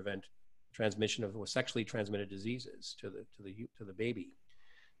eyes to prevent transmission of sexually transmitted diseases to the baby.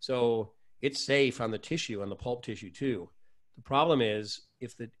 So it's safe on the tissue, on the pulp tissue too. The problem is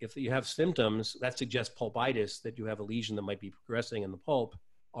if you have symptoms, that suggests pulpitis, that you have a lesion that might be progressing in the pulp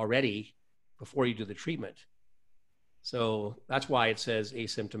already before you do the treatment. So that's why it says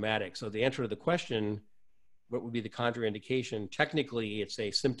asymptomatic. So the answer to the question, what would be the contraindication? Technically, it's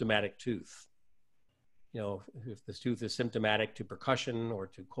a symptomatic tooth. You know, if this tooth is symptomatic to percussion or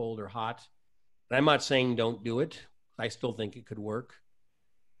to cold or hot. And I'm not saying don't do it. I still think it could work.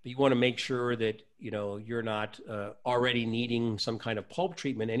 But you want to make sure that, you know, you're not already needing some kind of pulp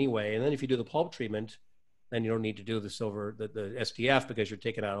treatment anyway. And then if you do the pulp treatment, then you don't need to do the STF because you're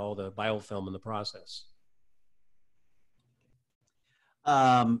taking out all the biofilm in the process.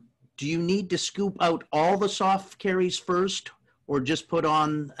 Do you need to scoop out all the soft caries first, or just put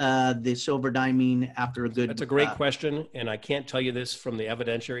on the silverdimine after a good? That's a great question, and I can't tell you this from the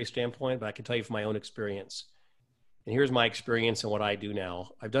evidentiary standpoint, but I can tell you from my own experience. And here's my experience and what I do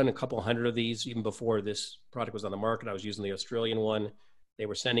now. I've done a couple hundred of these even before this product was on the market. I was using the Australian one. They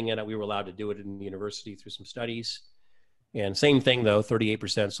were sending it. We were allowed to do it in the university through some studies. And same thing though, 38%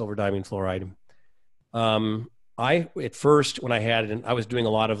 silverdimine fluoride. At first, when I was doing a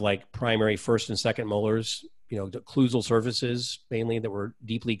lot of like primary first and second molars, you know, the occlusal surfaces mainly that were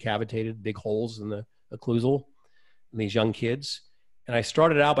deeply cavitated, big holes in the occlusal in these young kids. And I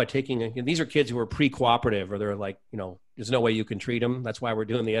started out by these are kids who are pre-cooperative, or they're like, you know, there's no way you can treat them. That's why we're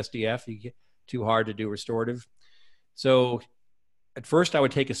doing the SDF. You get too hard to do restorative. So at first I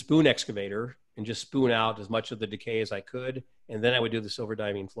would take a spoon excavator and just spoon out as much of the decay as I could. And then I would do the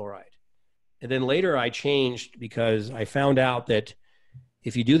silverdimine fluoride. And then later I changed because I found out that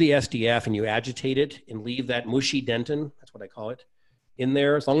if you do the SDF and you agitate it and leave that mushy dentin, that's what I call it, in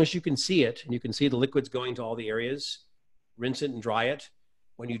there, as long as you can see it and you can see the liquids going to all the areas, rinse it and dry it.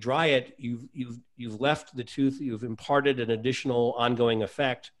 When you dry it, you've left the tooth, you've imparted an additional ongoing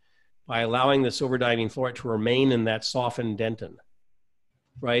effect by allowing the silverdimine fluoride to remain in that softened dentin,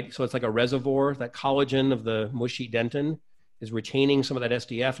 right? So it's like a reservoir. That collagen of the mushy dentin is retaining some of that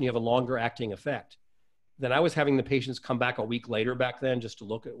SDF, and you have a longer acting effect. Then I was having the patients come back a week later back then just to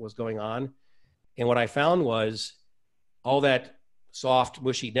look at what was going on. And what I found was all that soft,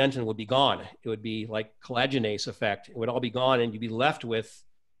 mushy dentin would be gone. It would be like collagenase effect. It would all be gone, and you'd be left with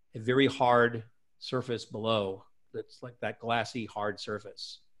a very hard surface below. That's like that glassy, hard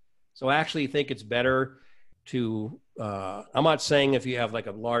surface. So I actually think it's better to, I'm not saying if you have like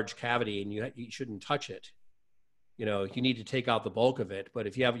a large cavity and you shouldn't touch it. You know, you need to take out the bulk of it. But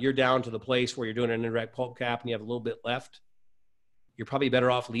if you're down to the place where you're doing an indirect pulp cap and you have a little bit left, you're probably better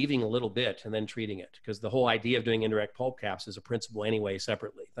off leaving a little bit and then treating it, because the whole idea of doing indirect pulp caps is a principle anyway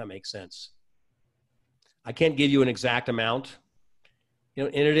separately. If that makes sense. I can't give you an exact amount, you know,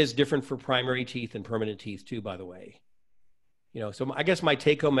 and it is different for primary teeth and permanent teeth too, by the way. You know, so I guess my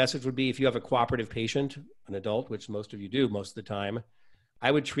take-home message would be, if you have a cooperative patient, an adult, which most of you do most of the time,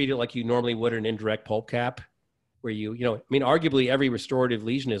 I would treat it like you normally would an indirect pulp cap, where you know, I mean, arguably every restorative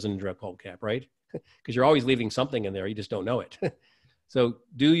lesion is an indirect pulp cap, right? Because you're always leaving something in there. You just don't know it. So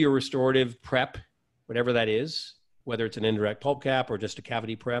do your restorative prep, whatever that is, whether it's an indirect pulp cap or just a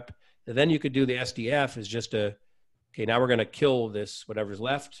cavity prep. And then you could do the SDF as just okay, now we're going to kill this, whatever's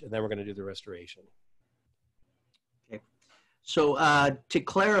left, and then we're going to do the restoration. Okay. So to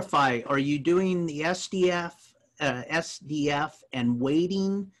clarify, are you doing the SDF and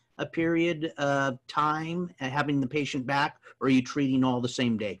waiting a period of time and having the patient back, or are you treating all the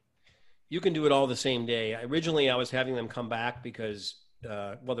same day? You can do it all the same day. Originally, I was having them come back because,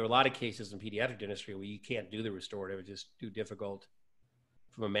 well, there are a lot of cases in pediatric dentistry where you can't do the restorative. It's just too difficult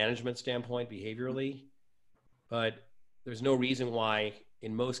from a management standpoint, behaviorally. But there's no reason why,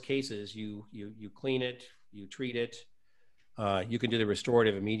 in most cases, you clean it, you treat it, you can do the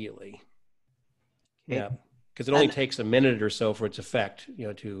restorative immediately. Okay. Yeah, because it only takes a minute or so for its effect, you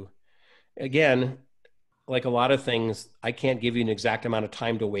know, again, like a lot of things, I can't give you an exact amount of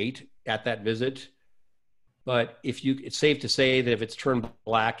time to wait at that visit. But it's safe to say that if it's turned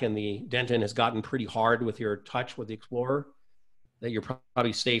black and the dentin has gotten pretty hard with your touch with the Explorer, that you're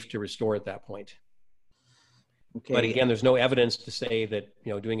probably safe to restore at that point. Okay. But again, there's no evidence to say that,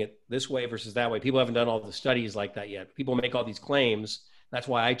 doing it this way versus that way. People haven't done all the studies like that yet. People make all these claims. That's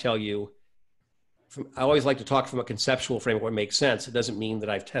why I tell you, I always like to talk from a conceptual framework what makes sense. It doesn't mean that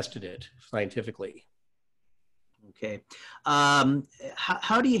I've tested it scientifically. Okay.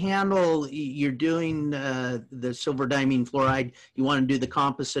 How do you handle, you're doing the silver diamine fluoride, you want to do the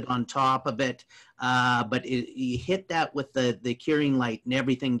composite on top of it, but you hit that with the curing light and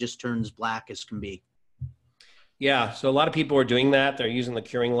everything just turns black as can be. Yeah, so a lot of people are doing that. They're using the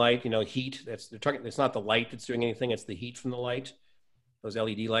curing light, heat. It's not the light that's doing anything, it's the heat from the light. Those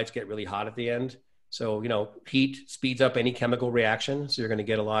LED lights get really hot at the end. So, heat speeds up any chemical reaction. So you're going to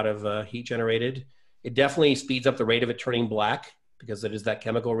get a lot of heat generated. It definitely speeds up the rate of it turning black because it is that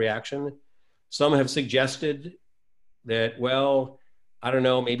chemical reaction. Some have suggested that, well, I don't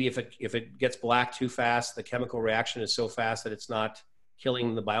know, maybe if it gets black too fast, the chemical reaction is so fast that it's not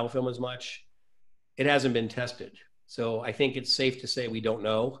killing the biofilm as much. It hasn't been tested. So I think it's safe to say we don't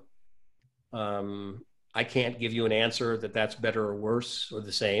know. I can't give you an answer that that's better or worse or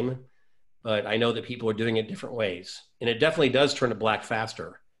the same, but I know that people are doing it different ways. And it definitely does turn it black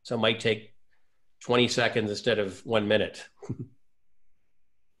faster. So it might take 20 seconds instead of 1 minute.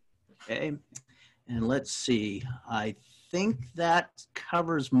 Okay, and let's see. I think that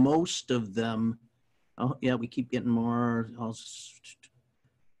covers most of them. Oh, yeah, we keep getting more.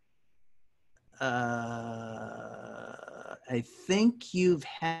 I think you've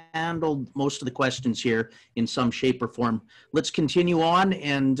handled most of the questions here in some shape or form. Let's continue on,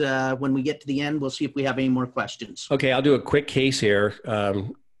 and when we get to the end, we'll see if we have any more questions. Okay, I'll do a quick case here.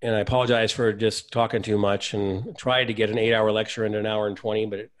 And I apologize for just talking too much and tried to get an 8-hour lecture into an hour and 20,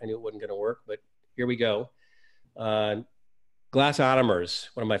 but I knew it wasn't going to work, but here we go. Glass ionomers,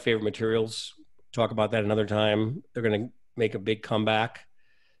 one of my favorite materials. Talk about that another time. They're going to make a big comeback.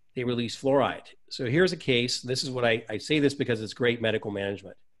 They release fluoride. So here's a case. This is what I say this because it's great medical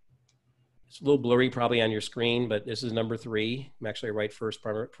management. It's a little blurry probably on your screen, but this is number 3. I'm actually right first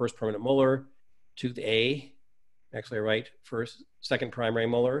permanent molar, tooth A. Actually, right second primary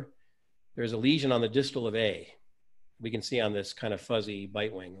molar. There's a lesion on the distal of A. We can see on this kind of fuzzy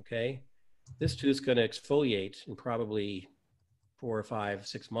bite wing, okay? This tooth's going to exfoliate in probably 4 or 5,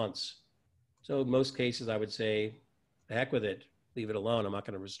 6 months. So in most cases, I would say, the heck with it, leave it alone. I'm not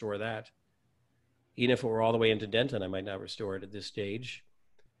going to restore that. Even if it were all the way into dentin, I might not restore it at this stage.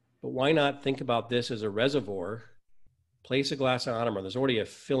 But why not think about this as a reservoir, place a glass ionomer. There's already a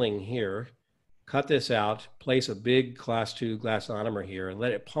filling here. Cut this out, place a big class 2 glass ionomer here, and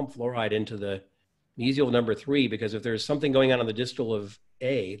let it pump fluoride into the mesial number 3, because if there's something going on the distal of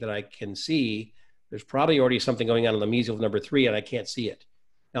A that I can see, there's probably already something going on the mesial of number 3 and I can't see it.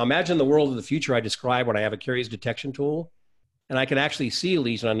 Now imagine the world of the future I describe when I have a caries detection tool and I can actually see a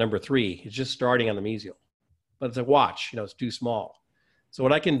lesion on number 3. It's just starting on the mesial, but it's a watch, it's too small. So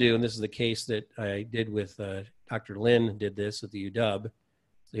what I can do, and this is the case that I did with Dr. Lin did this at the UW.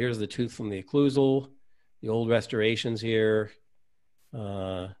 So here's the tooth from the occlusal, the old restorations here.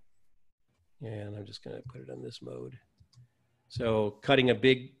 And I'm just going to put it in this mode. So cutting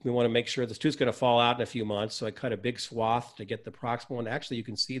we want to make sure this tooth's going to fall out in a few months. So I cut a big swath to get the proximal. And actually you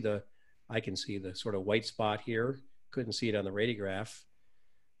can see I can see the sort of white spot here. Couldn't see it on the radiograph.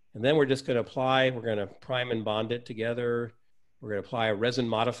 And then we're just going to prime and bond it together. We're going to apply a resin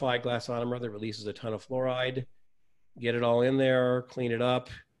modified glass ionomer that releases a ton of fluoride. Get it all in there, clean it up.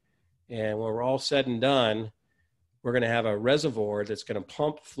 And when we're all said and done, we're going to have a reservoir that's going to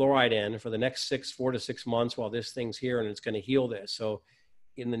pump fluoride in for the next 4 to 6 months while this thing's here, and it's going to heal this. So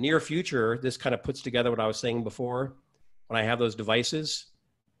in the near future, this kind of puts together what I was saying before. When I have those devices,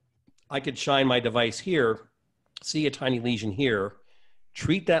 I could shine my device here, see a tiny lesion here,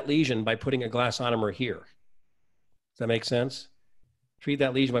 treat that lesion by putting a glass ionomer here. Does that make sense? Treat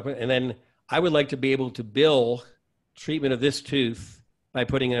that lesion by and then I would like to be able to bill treatment of this tooth by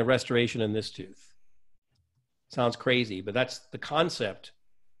putting a restoration in this tooth. Sounds crazy, but that's the concept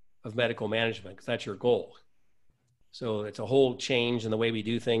of medical management, because that's your goal. So it's a whole change in the way we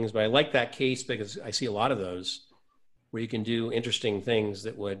do things. But I like that case because I see a lot of those where you can do interesting things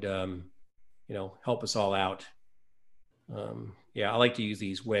that would, help us all out. I like to use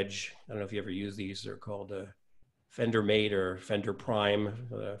these wedge. I don't know if you ever use these. They're called Fender Mate or Fender Prime.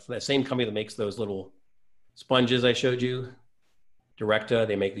 For that same company that makes those little sponges I showed you, Directa.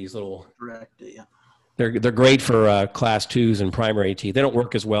 They make these little. Directa, yeah. They're great for class 2s and primary teeth. They don't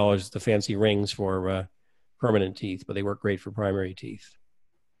work as well as the fancy rings for permanent teeth, but they work great for primary teeth.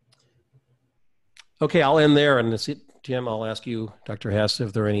 Okay, I'll end there. And Tim, I'll ask you, Dr. Hess,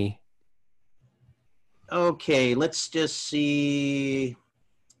 if there are any. Okay, let's just see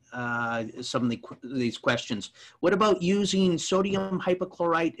some of these questions. What about using sodium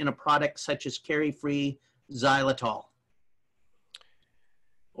hypochlorite in a product such as Caries-free xylitol?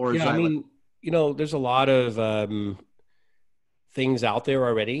 Or yeah, I mean, you know, there's a lot of things out there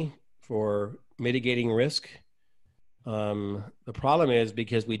already for mitigating risk. The problem is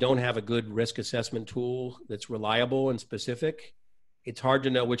because we don't have a good risk assessment tool that's reliable and specific, it's hard to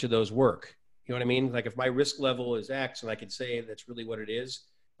know which of those work. You know what I mean? Like if my risk level is X and I could say that's really what it is,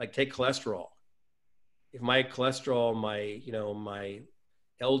 like take cholesterol. If my cholesterol, my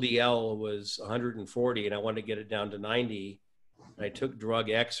LDL was 140 and I wanted to get it down to 90, and I took drug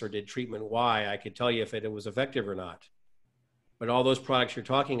X or did treatment Y, I could tell you if it was effective or not. But all those products you're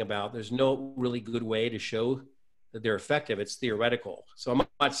talking about, there's no really good way to show that they're effective. It's theoretical. So I'm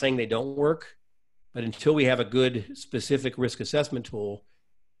not saying they don't work, but until we have a good specific risk assessment tool,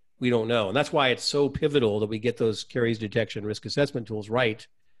 we don't know. And that's why it's so pivotal that we get those caries detection risk assessment tools right,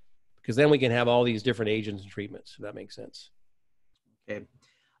 because then we can have all these different agents and treatments, if that makes sense. Okay.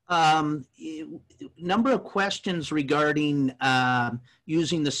 Number of questions regarding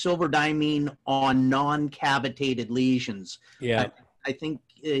using the silver diamine on non-cavitated lesions. Yeah. I think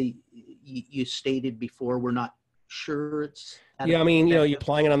you stated before we're not sure it's. Yeah, I mean, you know, you're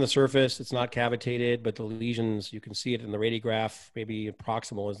applying it on the surface. It's not cavitated, but the lesions, you can see it in the radiograph. Maybe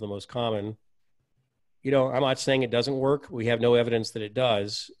proximal is the most common. You know, I'm not saying it doesn't work. We have no evidence that it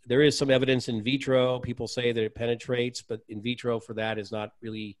does. There is some evidence in vitro. People say that it penetrates, but in vitro for that is not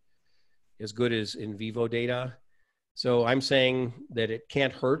really as good as in vivo data. So I'm saying that it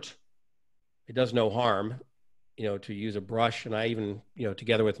can't hurt. It does no harm, you know, to use a brush. And I even, you know,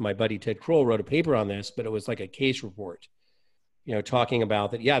 together with my buddy Ted Kroll wrote a paper on this, but it was like a case report, you know, talking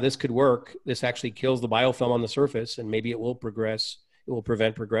about that, yeah, this could work. This actually kills the biofilm on the surface and maybe it will progress. It will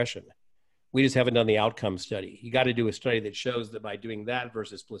prevent progression. We just haven't done the outcome study. You got to do a study that shows that by doing that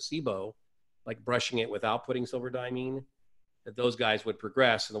versus placebo, like brushing it without putting silver diamine, that those guys would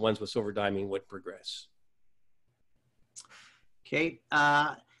progress and the ones with silver diamine would progress. Okay.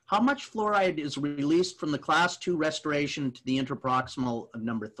 How much fluoride is released from the class 2 restoration to the interproximal of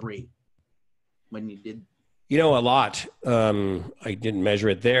number 3 when you did? You know, a lot. I didn't measure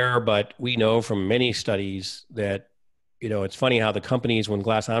it there, but we know from many studies that, you know, it's funny how the companies, when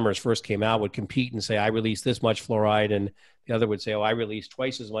glass ionomers first came out, would compete and say, I release this much fluoride. And the other would say, oh, I release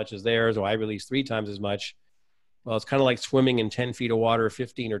twice as much as theirs, or I release 3 times as much. Well, it's kind of like swimming in 10 feet of water,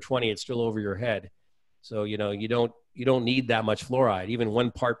 15 or 20, it's still over your head. So, you know, you don't need that much fluoride. Even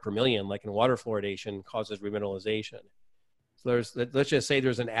 1 part per million, like in water fluoridation, causes remineralization. So let's just say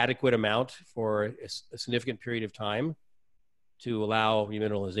there's an adequate amount for a significant period of time to allow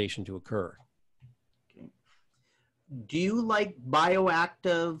remineralization to occur. Do you like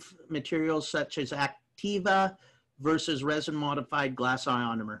bioactive materials such as Activa versus resin-modified glass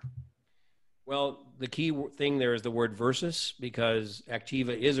ionomer? Well, the key thing there is the word versus, because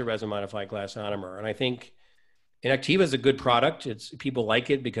Activa is a resin-modified glass ionomer. And I think Activa is a good product. People like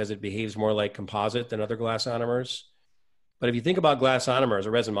it because it behaves more like composite than other glass ionomers. But if you think about glass ionomers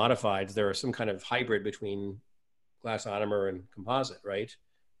or resin modifieds, there are some kind of hybrid between glass ionomer and composite, right?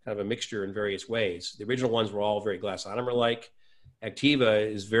 Kind of a mixture in various ways. The original ones were all very glass ionomer-like.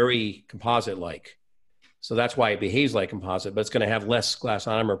 Activa is very composite-like. So that's why it behaves like composite, but it's going to have less glass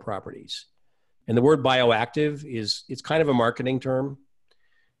ionomer properties. And the word bioactive it's kind of a marketing term.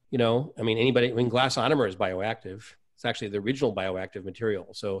 You know, I mean, glass glass is bioactive. It's actually the original bioactive material.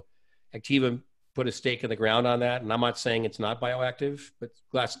 So Activa put a stake in the ground on that. And I'm not saying it's not bioactive, but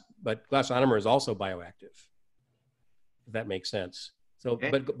glass ionomer is also bioactive, if that makes sense. So, okay.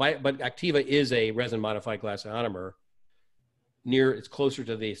 but Activa is a resin-modified glass ionomer. It's closer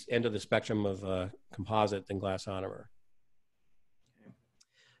to the end of the spectrum of composite than glass ionomer.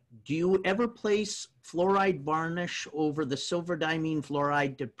 Do you ever place fluoride varnish over the silver diamine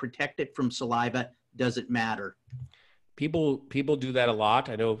fluoride to protect it from saliva? Does it matter? People do that a lot.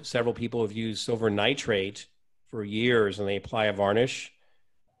 I know several people have used silver nitrate for years and they apply a varnish.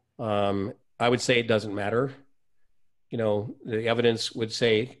 I would say it doesn't matter. You know, the evidence would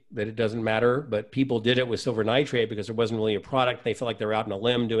say that it doesn't matter, but people did it with silver nitrate because there wasn't really a product. They felt like they were out in a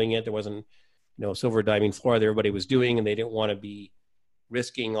limb doing it. There wasn't, you know, silver diamine fluoride that everybody was doing, and they didn't want to be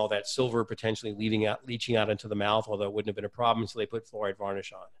risking all that silver potentially leaching out into the mouth, although it wouldn't have been a problem, so they put fluoride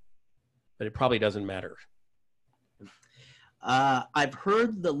varnish on. But it probably doesn't matter. I've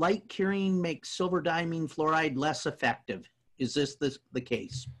heard the light curing makes silver diamine fluoride less effective. Is this the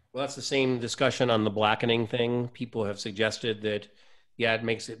case? Well, that's the same discussion on the blackening thing. People have suggested that, yeah, it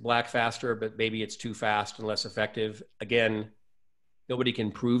makes it black faster, but maybe it's too fast and less effective. Again, nobody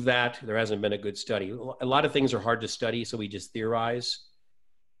can prove that. There hasn't been a good study. A lot of things are hard to study, so we just theorize.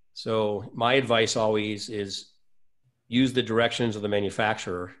 So my advice always is use the directions of the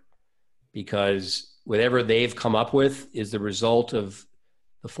manufacturer, because whatever they've come up with is the result of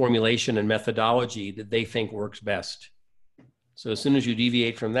the formulation and methodology that they think works best. So as soon as you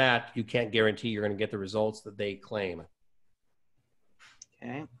deviate from that, you can't guarantee you're going to get the results that they claim.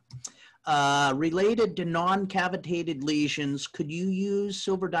 Okay. Related to non-cavitated lesions, could you use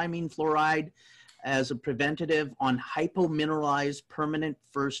silver diamine fluoride as a preventative on hypomineralized permanent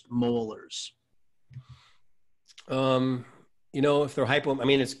first molars? You know, if they're hypo, I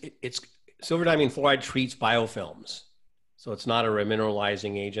mean, it's silver diamine fluoride treats biofilms, so it's not a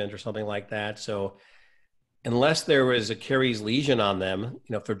remineralizing agent or something like that. So unless there was a caries lesion on them, you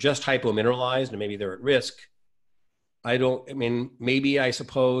know, if they're just hypomineralized and maybe they're at risk, I mean, maybe I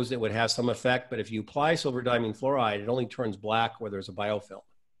suppose it would have some effect, but if you apply silver diamine fluoride, it only turns black where there's a biofilm.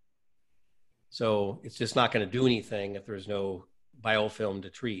 So it's just not going to do anything if there's no biofilm to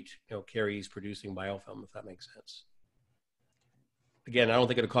treat, you know, caries producing biofilm, if that makes sense. Again, I don't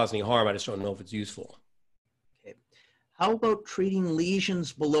think it'll cause any harm. I just don't know if it's useful. Okay. How about treating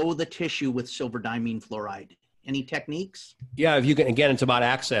lesions below the tissue with silver diamine fluoride? Any techniques? Yeah, if you can, again, it's about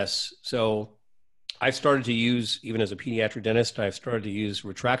access. So I've started to use, even as a pediatric dentist, I've started to use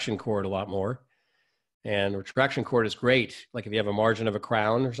retraction cord a lot more. And retraction cord is great. Like if you have a margin of a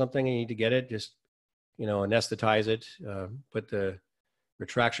crown or something and you need to get it, just, you know, anesthetize it, put the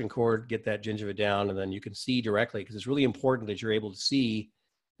retraction cord, get that gingiva down, and then you can see directly, because it's really important that you're able to see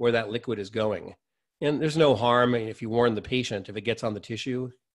where that liquid is going. And there's no harm if you warn the patient, if it gets on the tissue,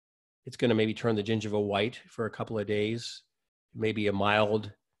 it's going to maybe turn the gingiva white for a couple of days, maybe a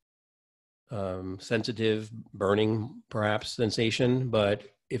mild sensitive burning perhaps sensation, but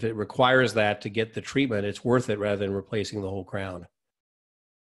if it requires that to get the treatment, it's worth it rather than replacing the whole crown.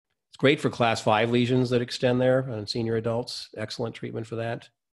 It's great for class 5 lesions that extend there on senior adults. Excellent treatment for that.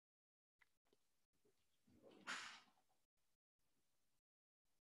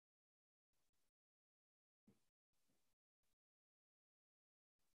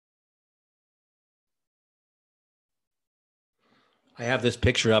 I have this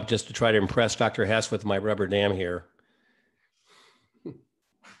picture up just to try to impress Dr. Hess with my rubber dam here.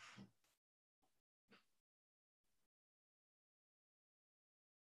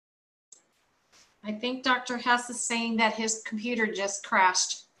 I think Dr. Hess is saying that his computer just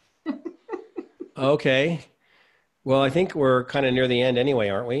crashed. Okay. Well, I think we're kind of near the end anyway,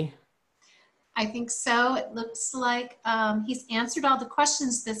 aren't we? I think so. It looks like he's answered all the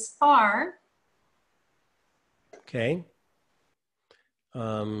questions this far. Okay.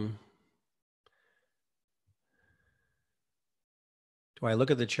 Do I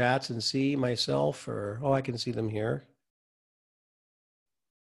look at the chats and see myself, or, oh, I can see them here.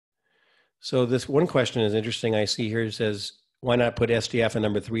 So this one question is interesting. I see here, it says, why not put SDF in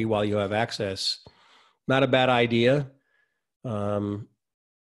number 3 while you have access? Not a bad idea. You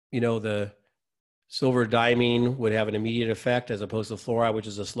know, the silver diamine would have an immediate effect as opposed to fluoride, which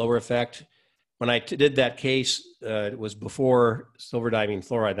is a slower effect. When I did that case, it was before silver diamine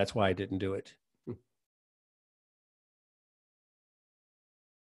fluoride. That's why I didn't do it.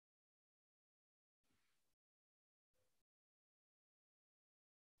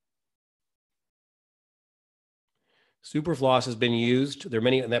 Superfloss has been used. There are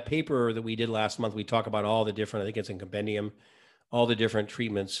many, in that paper that we did last month, we talk about all the different, I think it's in compendium, all the different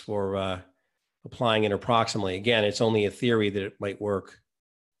treatments for applying interproximally. Again, it's only a theory that it might work.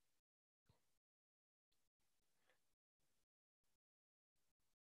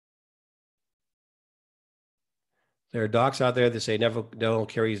 There are docs out there that say dental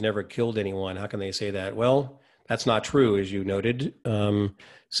caries never killed anyone. How can they say that? Well, that's not true, as you noted.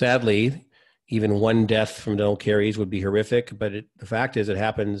 Sadly, even one death from dental caries would be horrific, but the fact is it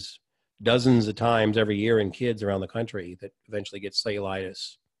happens dozens of times every year in kids around the country that eventually get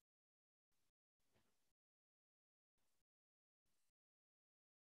cellulitis.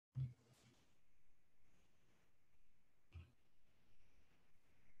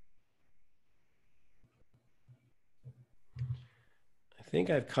 I think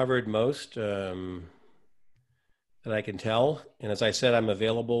I've covered most that I can tell. And as I said, I'm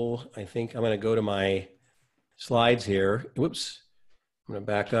available. I think I'm going to go to my slides here. Whoops. I'm going to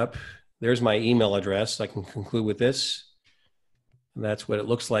back up. There's my email address. I can conclude with this. And that's what it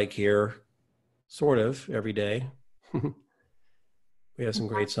looks like here, sort of, every day. We have some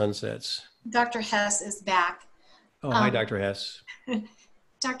great sunsets. Dr. Hess is back. Oh, hi, Dr. Hess.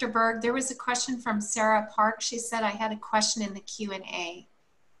 Dr. Berg, there was a question from Sarah Park. She said I had a question in the Q&A.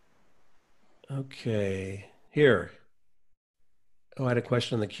 Okay, here. Oh, I had a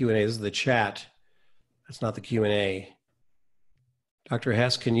question in the Q&A. This is the chat. That's not the Q&A. Dr.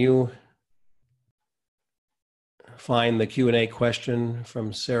 Hess, can you find the Q&A question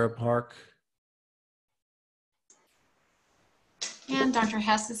from Sarah Park? And Dr.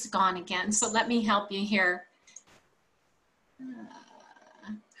 Hess is gone again, so let me help you here.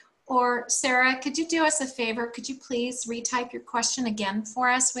 Or Sarah, could you do us a favor? Could you please retype your question again for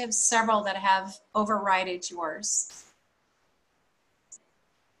us? We have several that have overridden yours.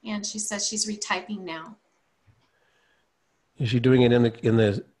 And she says she's retyping now. Is she doing it in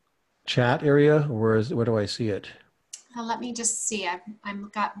the chat area, or where do I see it? Let me just see.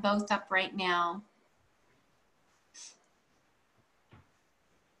 I've got both up right now.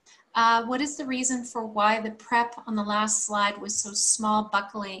 What is the reason for why the prep on the last slide was so small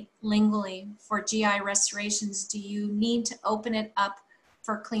buccally lingually for GI restorations? Do you need to open it up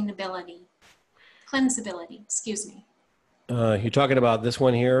for cleansability, excuse me. You're talking about this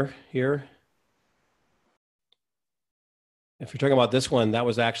one here? If you're talking about this one, that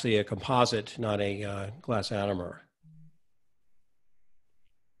was actually a composite, not a glass ionomer.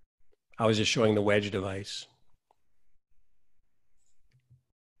 I was just showing the wedge device.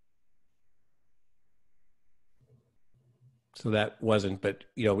 So that wasn't, but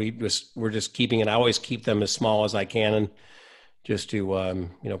you know, we're just keeping it. I always keep them as small as I can, and just to you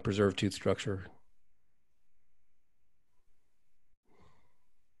know, preserve tooth structure.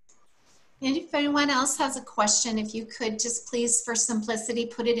 And if anyone else has a question, if you could just please, for simplicity,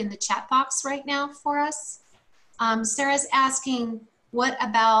 put it in the chat box right now for us. Sarah's asking, what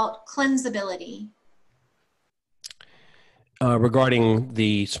about cleansability? Regarding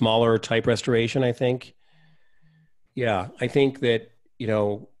the smaller type restoration, I think. Yeah, I think that, you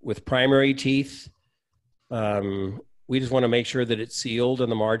know, with primary teeth, we just want to make sure that it's sealed in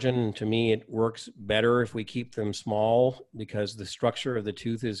the margin. And to me, it works better if we keep them small because the structure of the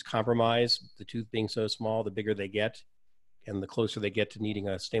tooth is compromised. The tooth being so small, the bigger they get and the closer they get to needing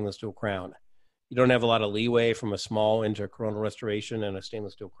a stainless steel crown. You don't have a lot of leeway from a small intercoronal restoration and a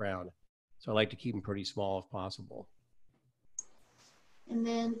stainless steel crown. So I like to keep them pretty small if possible. And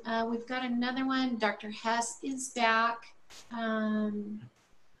then we've got another one. Dr. Hess is back.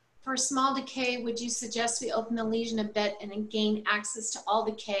 For small decay, would you suggest we open the lesion a bit and then gain access to all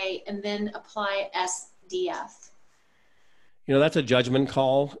decay and then apply SDF? You know, that's a judgment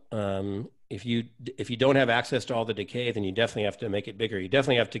call. If you don't have access to all the decay, then you definitely have to make it bigger. You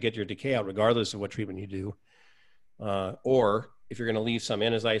definitely have to get your decay out regardless of what treatment you do. Or if you're going to leave some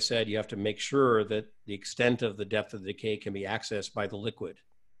in, as I said, you have to make sure that the extent of the depth of the decay can be accessed by the liquid.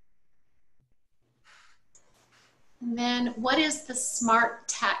 And then what is the smart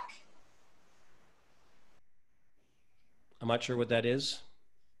tech? I'm not sure what that is.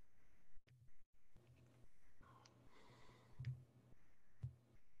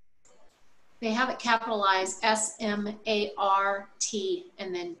 They have it capitalized S-M-A-R-T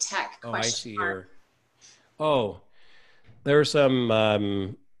and then tech. Oh, I see here. Oh, there's some,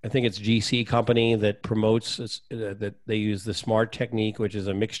 I think it's GC company that promotes that they use the SMART technique, which is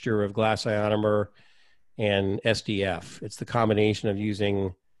a mixture of glass ionomer and SDF. It's the combination of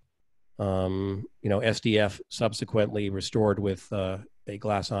using, you know, SDF subsequently restored with a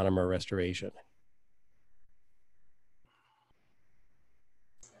glass ionomer restoration.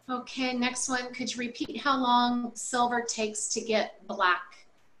 Okay, next one. Could you repeat how long silver takes to get black?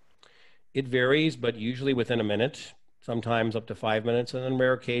 It varies, but usually within a minute, sometimes up to 5 minutes, and on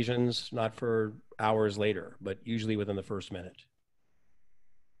rare occasions, not for hours later, but usually within the first minute.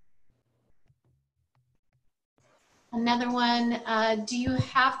 Another one, do you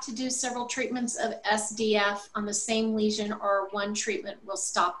have to do several treatments of SDF on the same lesion, or one treatment will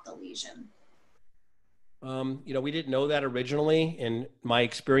stop the lesion? You know, we didn't know that originally, and my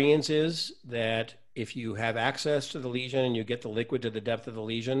experience is that if you have access to the lesion and you get the liquid to the depth of the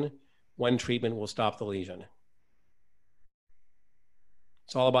lesion, one treatment will stop the lesion.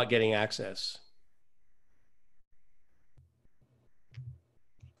 It's all about getting access.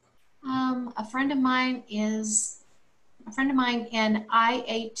 A friend of mine in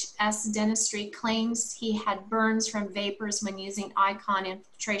IHS Dentistry claims he had burns from vapors when using icon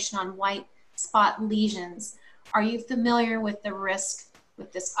infiltration on white spot lesions. Are you familiar with the risk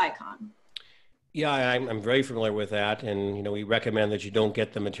with this icon? Yeah, I'm very familiar with that, and you know, we recommend that you don't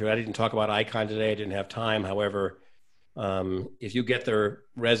get the material. I didn't talk about icon today; I didn't have time. However, If you get their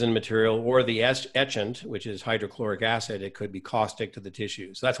resin material or the etchant, which is hydrochloric acid, it could be caustic to the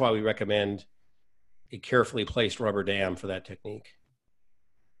tissue. So that's why we recommend a carefully placed rubber dam for that technique.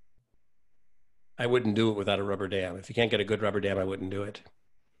 I wouldn't do it without a rubber dam. If you can't get a good rubber dam, I wouldn't do it.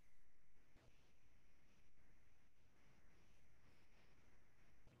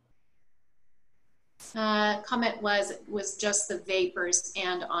 Comment was just the vapors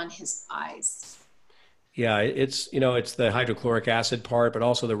and on his eyes. Yeah, it's the hydrochloric acid part, but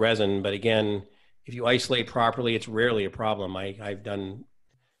also the resin. But again, if you isolate properly, it's rarely a problem. I've done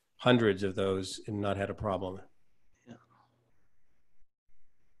hundreds of those and not had a problem. Yeah.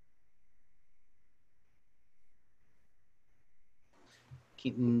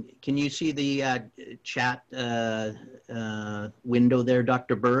 Can you see the chat window there,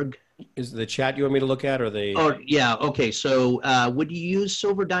 Dr. Berg? Is the chat you want me to look at, or the? Oh, yeah. Okay. So would you use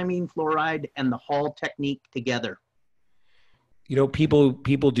silver diamine fluoride and the Hall technique together? You know, people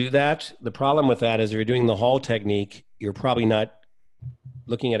do that. The problem with that is if you're doing the Hall technique, you're probably not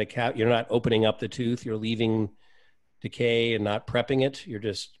looking at a cap. You're not opening up the tooth. You're leaving decay and not prepping it. You're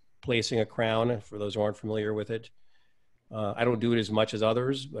just placing a crown, for those who aren't familiar with it. I don't do it as much as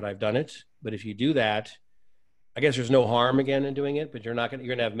others, but I've done it. But if you do that, I guess there's no harm again in doing it, but you're going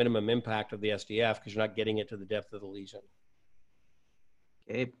to have minimum impact of the SDF because you're not getting it to the depth of the lesion.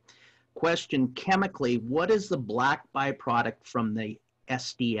 Okay. Question, chemically, what is the black byproduct from the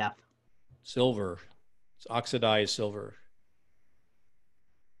SDF? Silver. It's oxidized silver.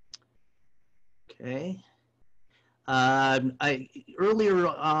 Okay. Earlier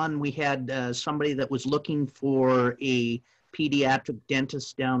on, we had somebody that was looking for a pediatric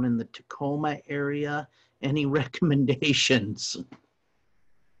dentist down in the Tacoma area. Any recommendations?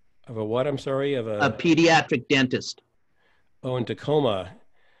 Of a what? I'm sorry? Of a pediatric dentist. Oh, in Tacoma.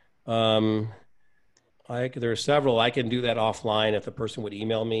 There are several. I can do that offline if the person would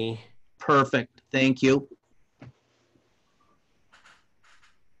email me. Perfect. Thank you.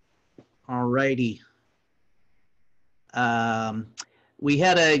 All righty. We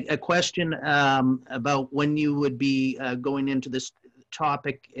had a question about when you would be going into this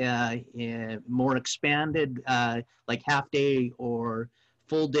topic more expanded, like half day or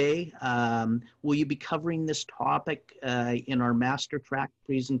full day. Will you be covering this topic in our master track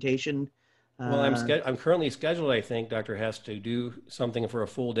presentation? Well, I'm currently scheduled, I think, Dr. Hess, to do something for a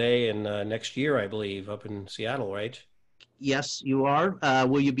full day in next year, I believe, up in Seattle, right? Yes, you are.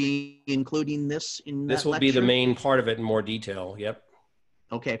 Will you be including this in that This will lecture? be the main part of it in more detail. Yep.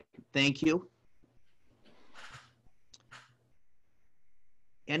 Okay, thank you.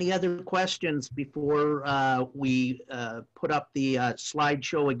 Any other questions before we put up the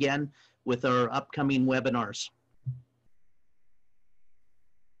slideshow again with our upcoming webinars?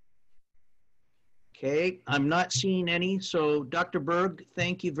 Okay, I'm not seeing any. So Dr. Berg,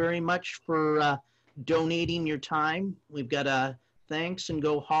 thank you very much for donating your time. We've got a thanks and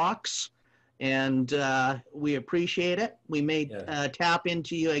go Hawks, and we appreciate it. We may tap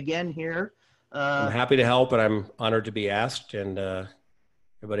into you again here. I'm happy to help, and I'm honored to be asked, and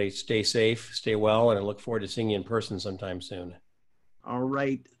everybody stay safe, stay well, and I look forward to seeing you in person sometime soon. All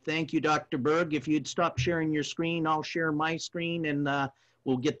right. Thank you, Dr. Berg. If you'd stop sharing your screen, I'll share my screen, and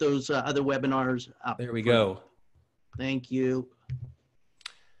we'll get those other webinars up. There we go. Thank you.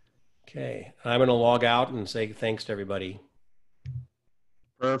 Okay. I'm going to log out and say thanks to everybody.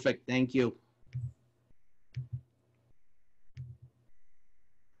 Perfect. Thank you.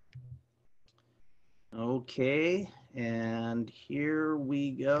 Okay, and here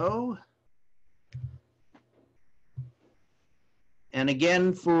we go. And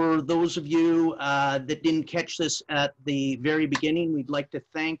again, for those of you that didn't catch this at the very beginning, we'd like to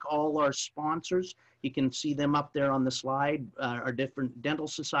thank all our sponsors. You can see them up there on the slide, our different dental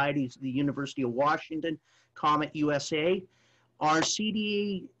societies, the University of Washington, Comet USA. Our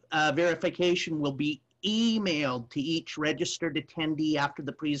CDA verification will be emailed to each registered attendee after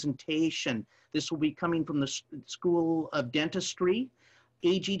the presentation. This will be coming from the School of Dentistry.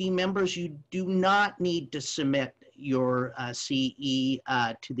 AGD members, you do not need to submit your CE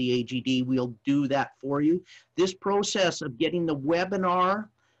to the AGD. We'll do that for you. This process of getting the webinar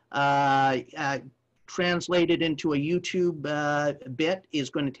translated into a YouTube bit is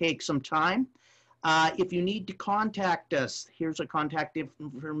going to take some time. If you need to contact us, here's our contact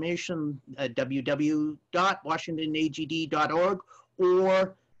information, www.washingtonagd.org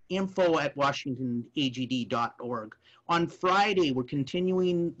or info@washingtonagd.org. On Friday, we're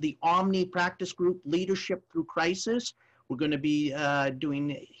continuing the Omni Practice Group Leadership Through Crisis. We're going to be doing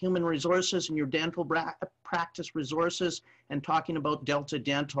human resources and your dental practice resources and talking about Delta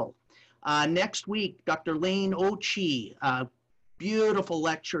Dental. Next week, Dr. Lane Ochi, beautiful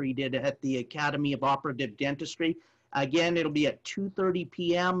lecture he did at the Academy of Operative Dentistry. Again, it'll be at 2:30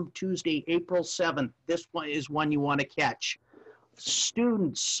 p.m. Tuesday, April 7th. This one is one you want to catch.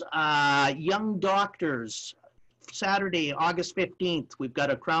 Students, young doctors, Saturday, August 15th, we've got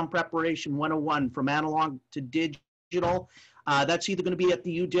a Crown Preparation 101 from analog to digital. That's either going to be at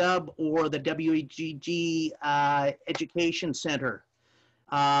the UW or the WAGG Education Center.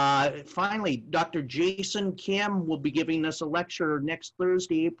 Finally, Dr. Jason Kim will be giving us a lecture next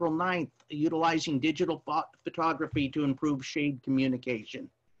Thursday, April 9th, utilizing digital photography to improve shade communication.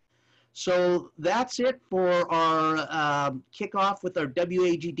 So that's it for our kickoff with our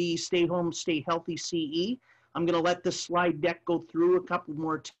WAGD Stay Home, Stay Healthy CE. I'm going to let this slide deck go through a couple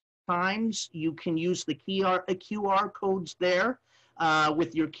more times. You can use the QR codes there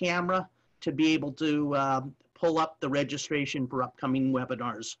with your camera to be able to pull up the registration for upcoming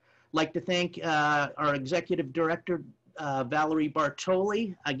webinars. I'd like to thank our Executive Director, Valerie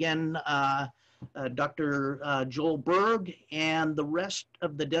Bartoli, again, Dr. Joel Berg, and the rest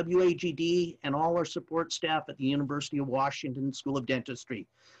of the WAGD and all our support staff at the University of Washington School of Dentistry.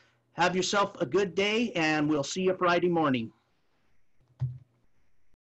 Have yourself a good day, and we'll see you Friday morning.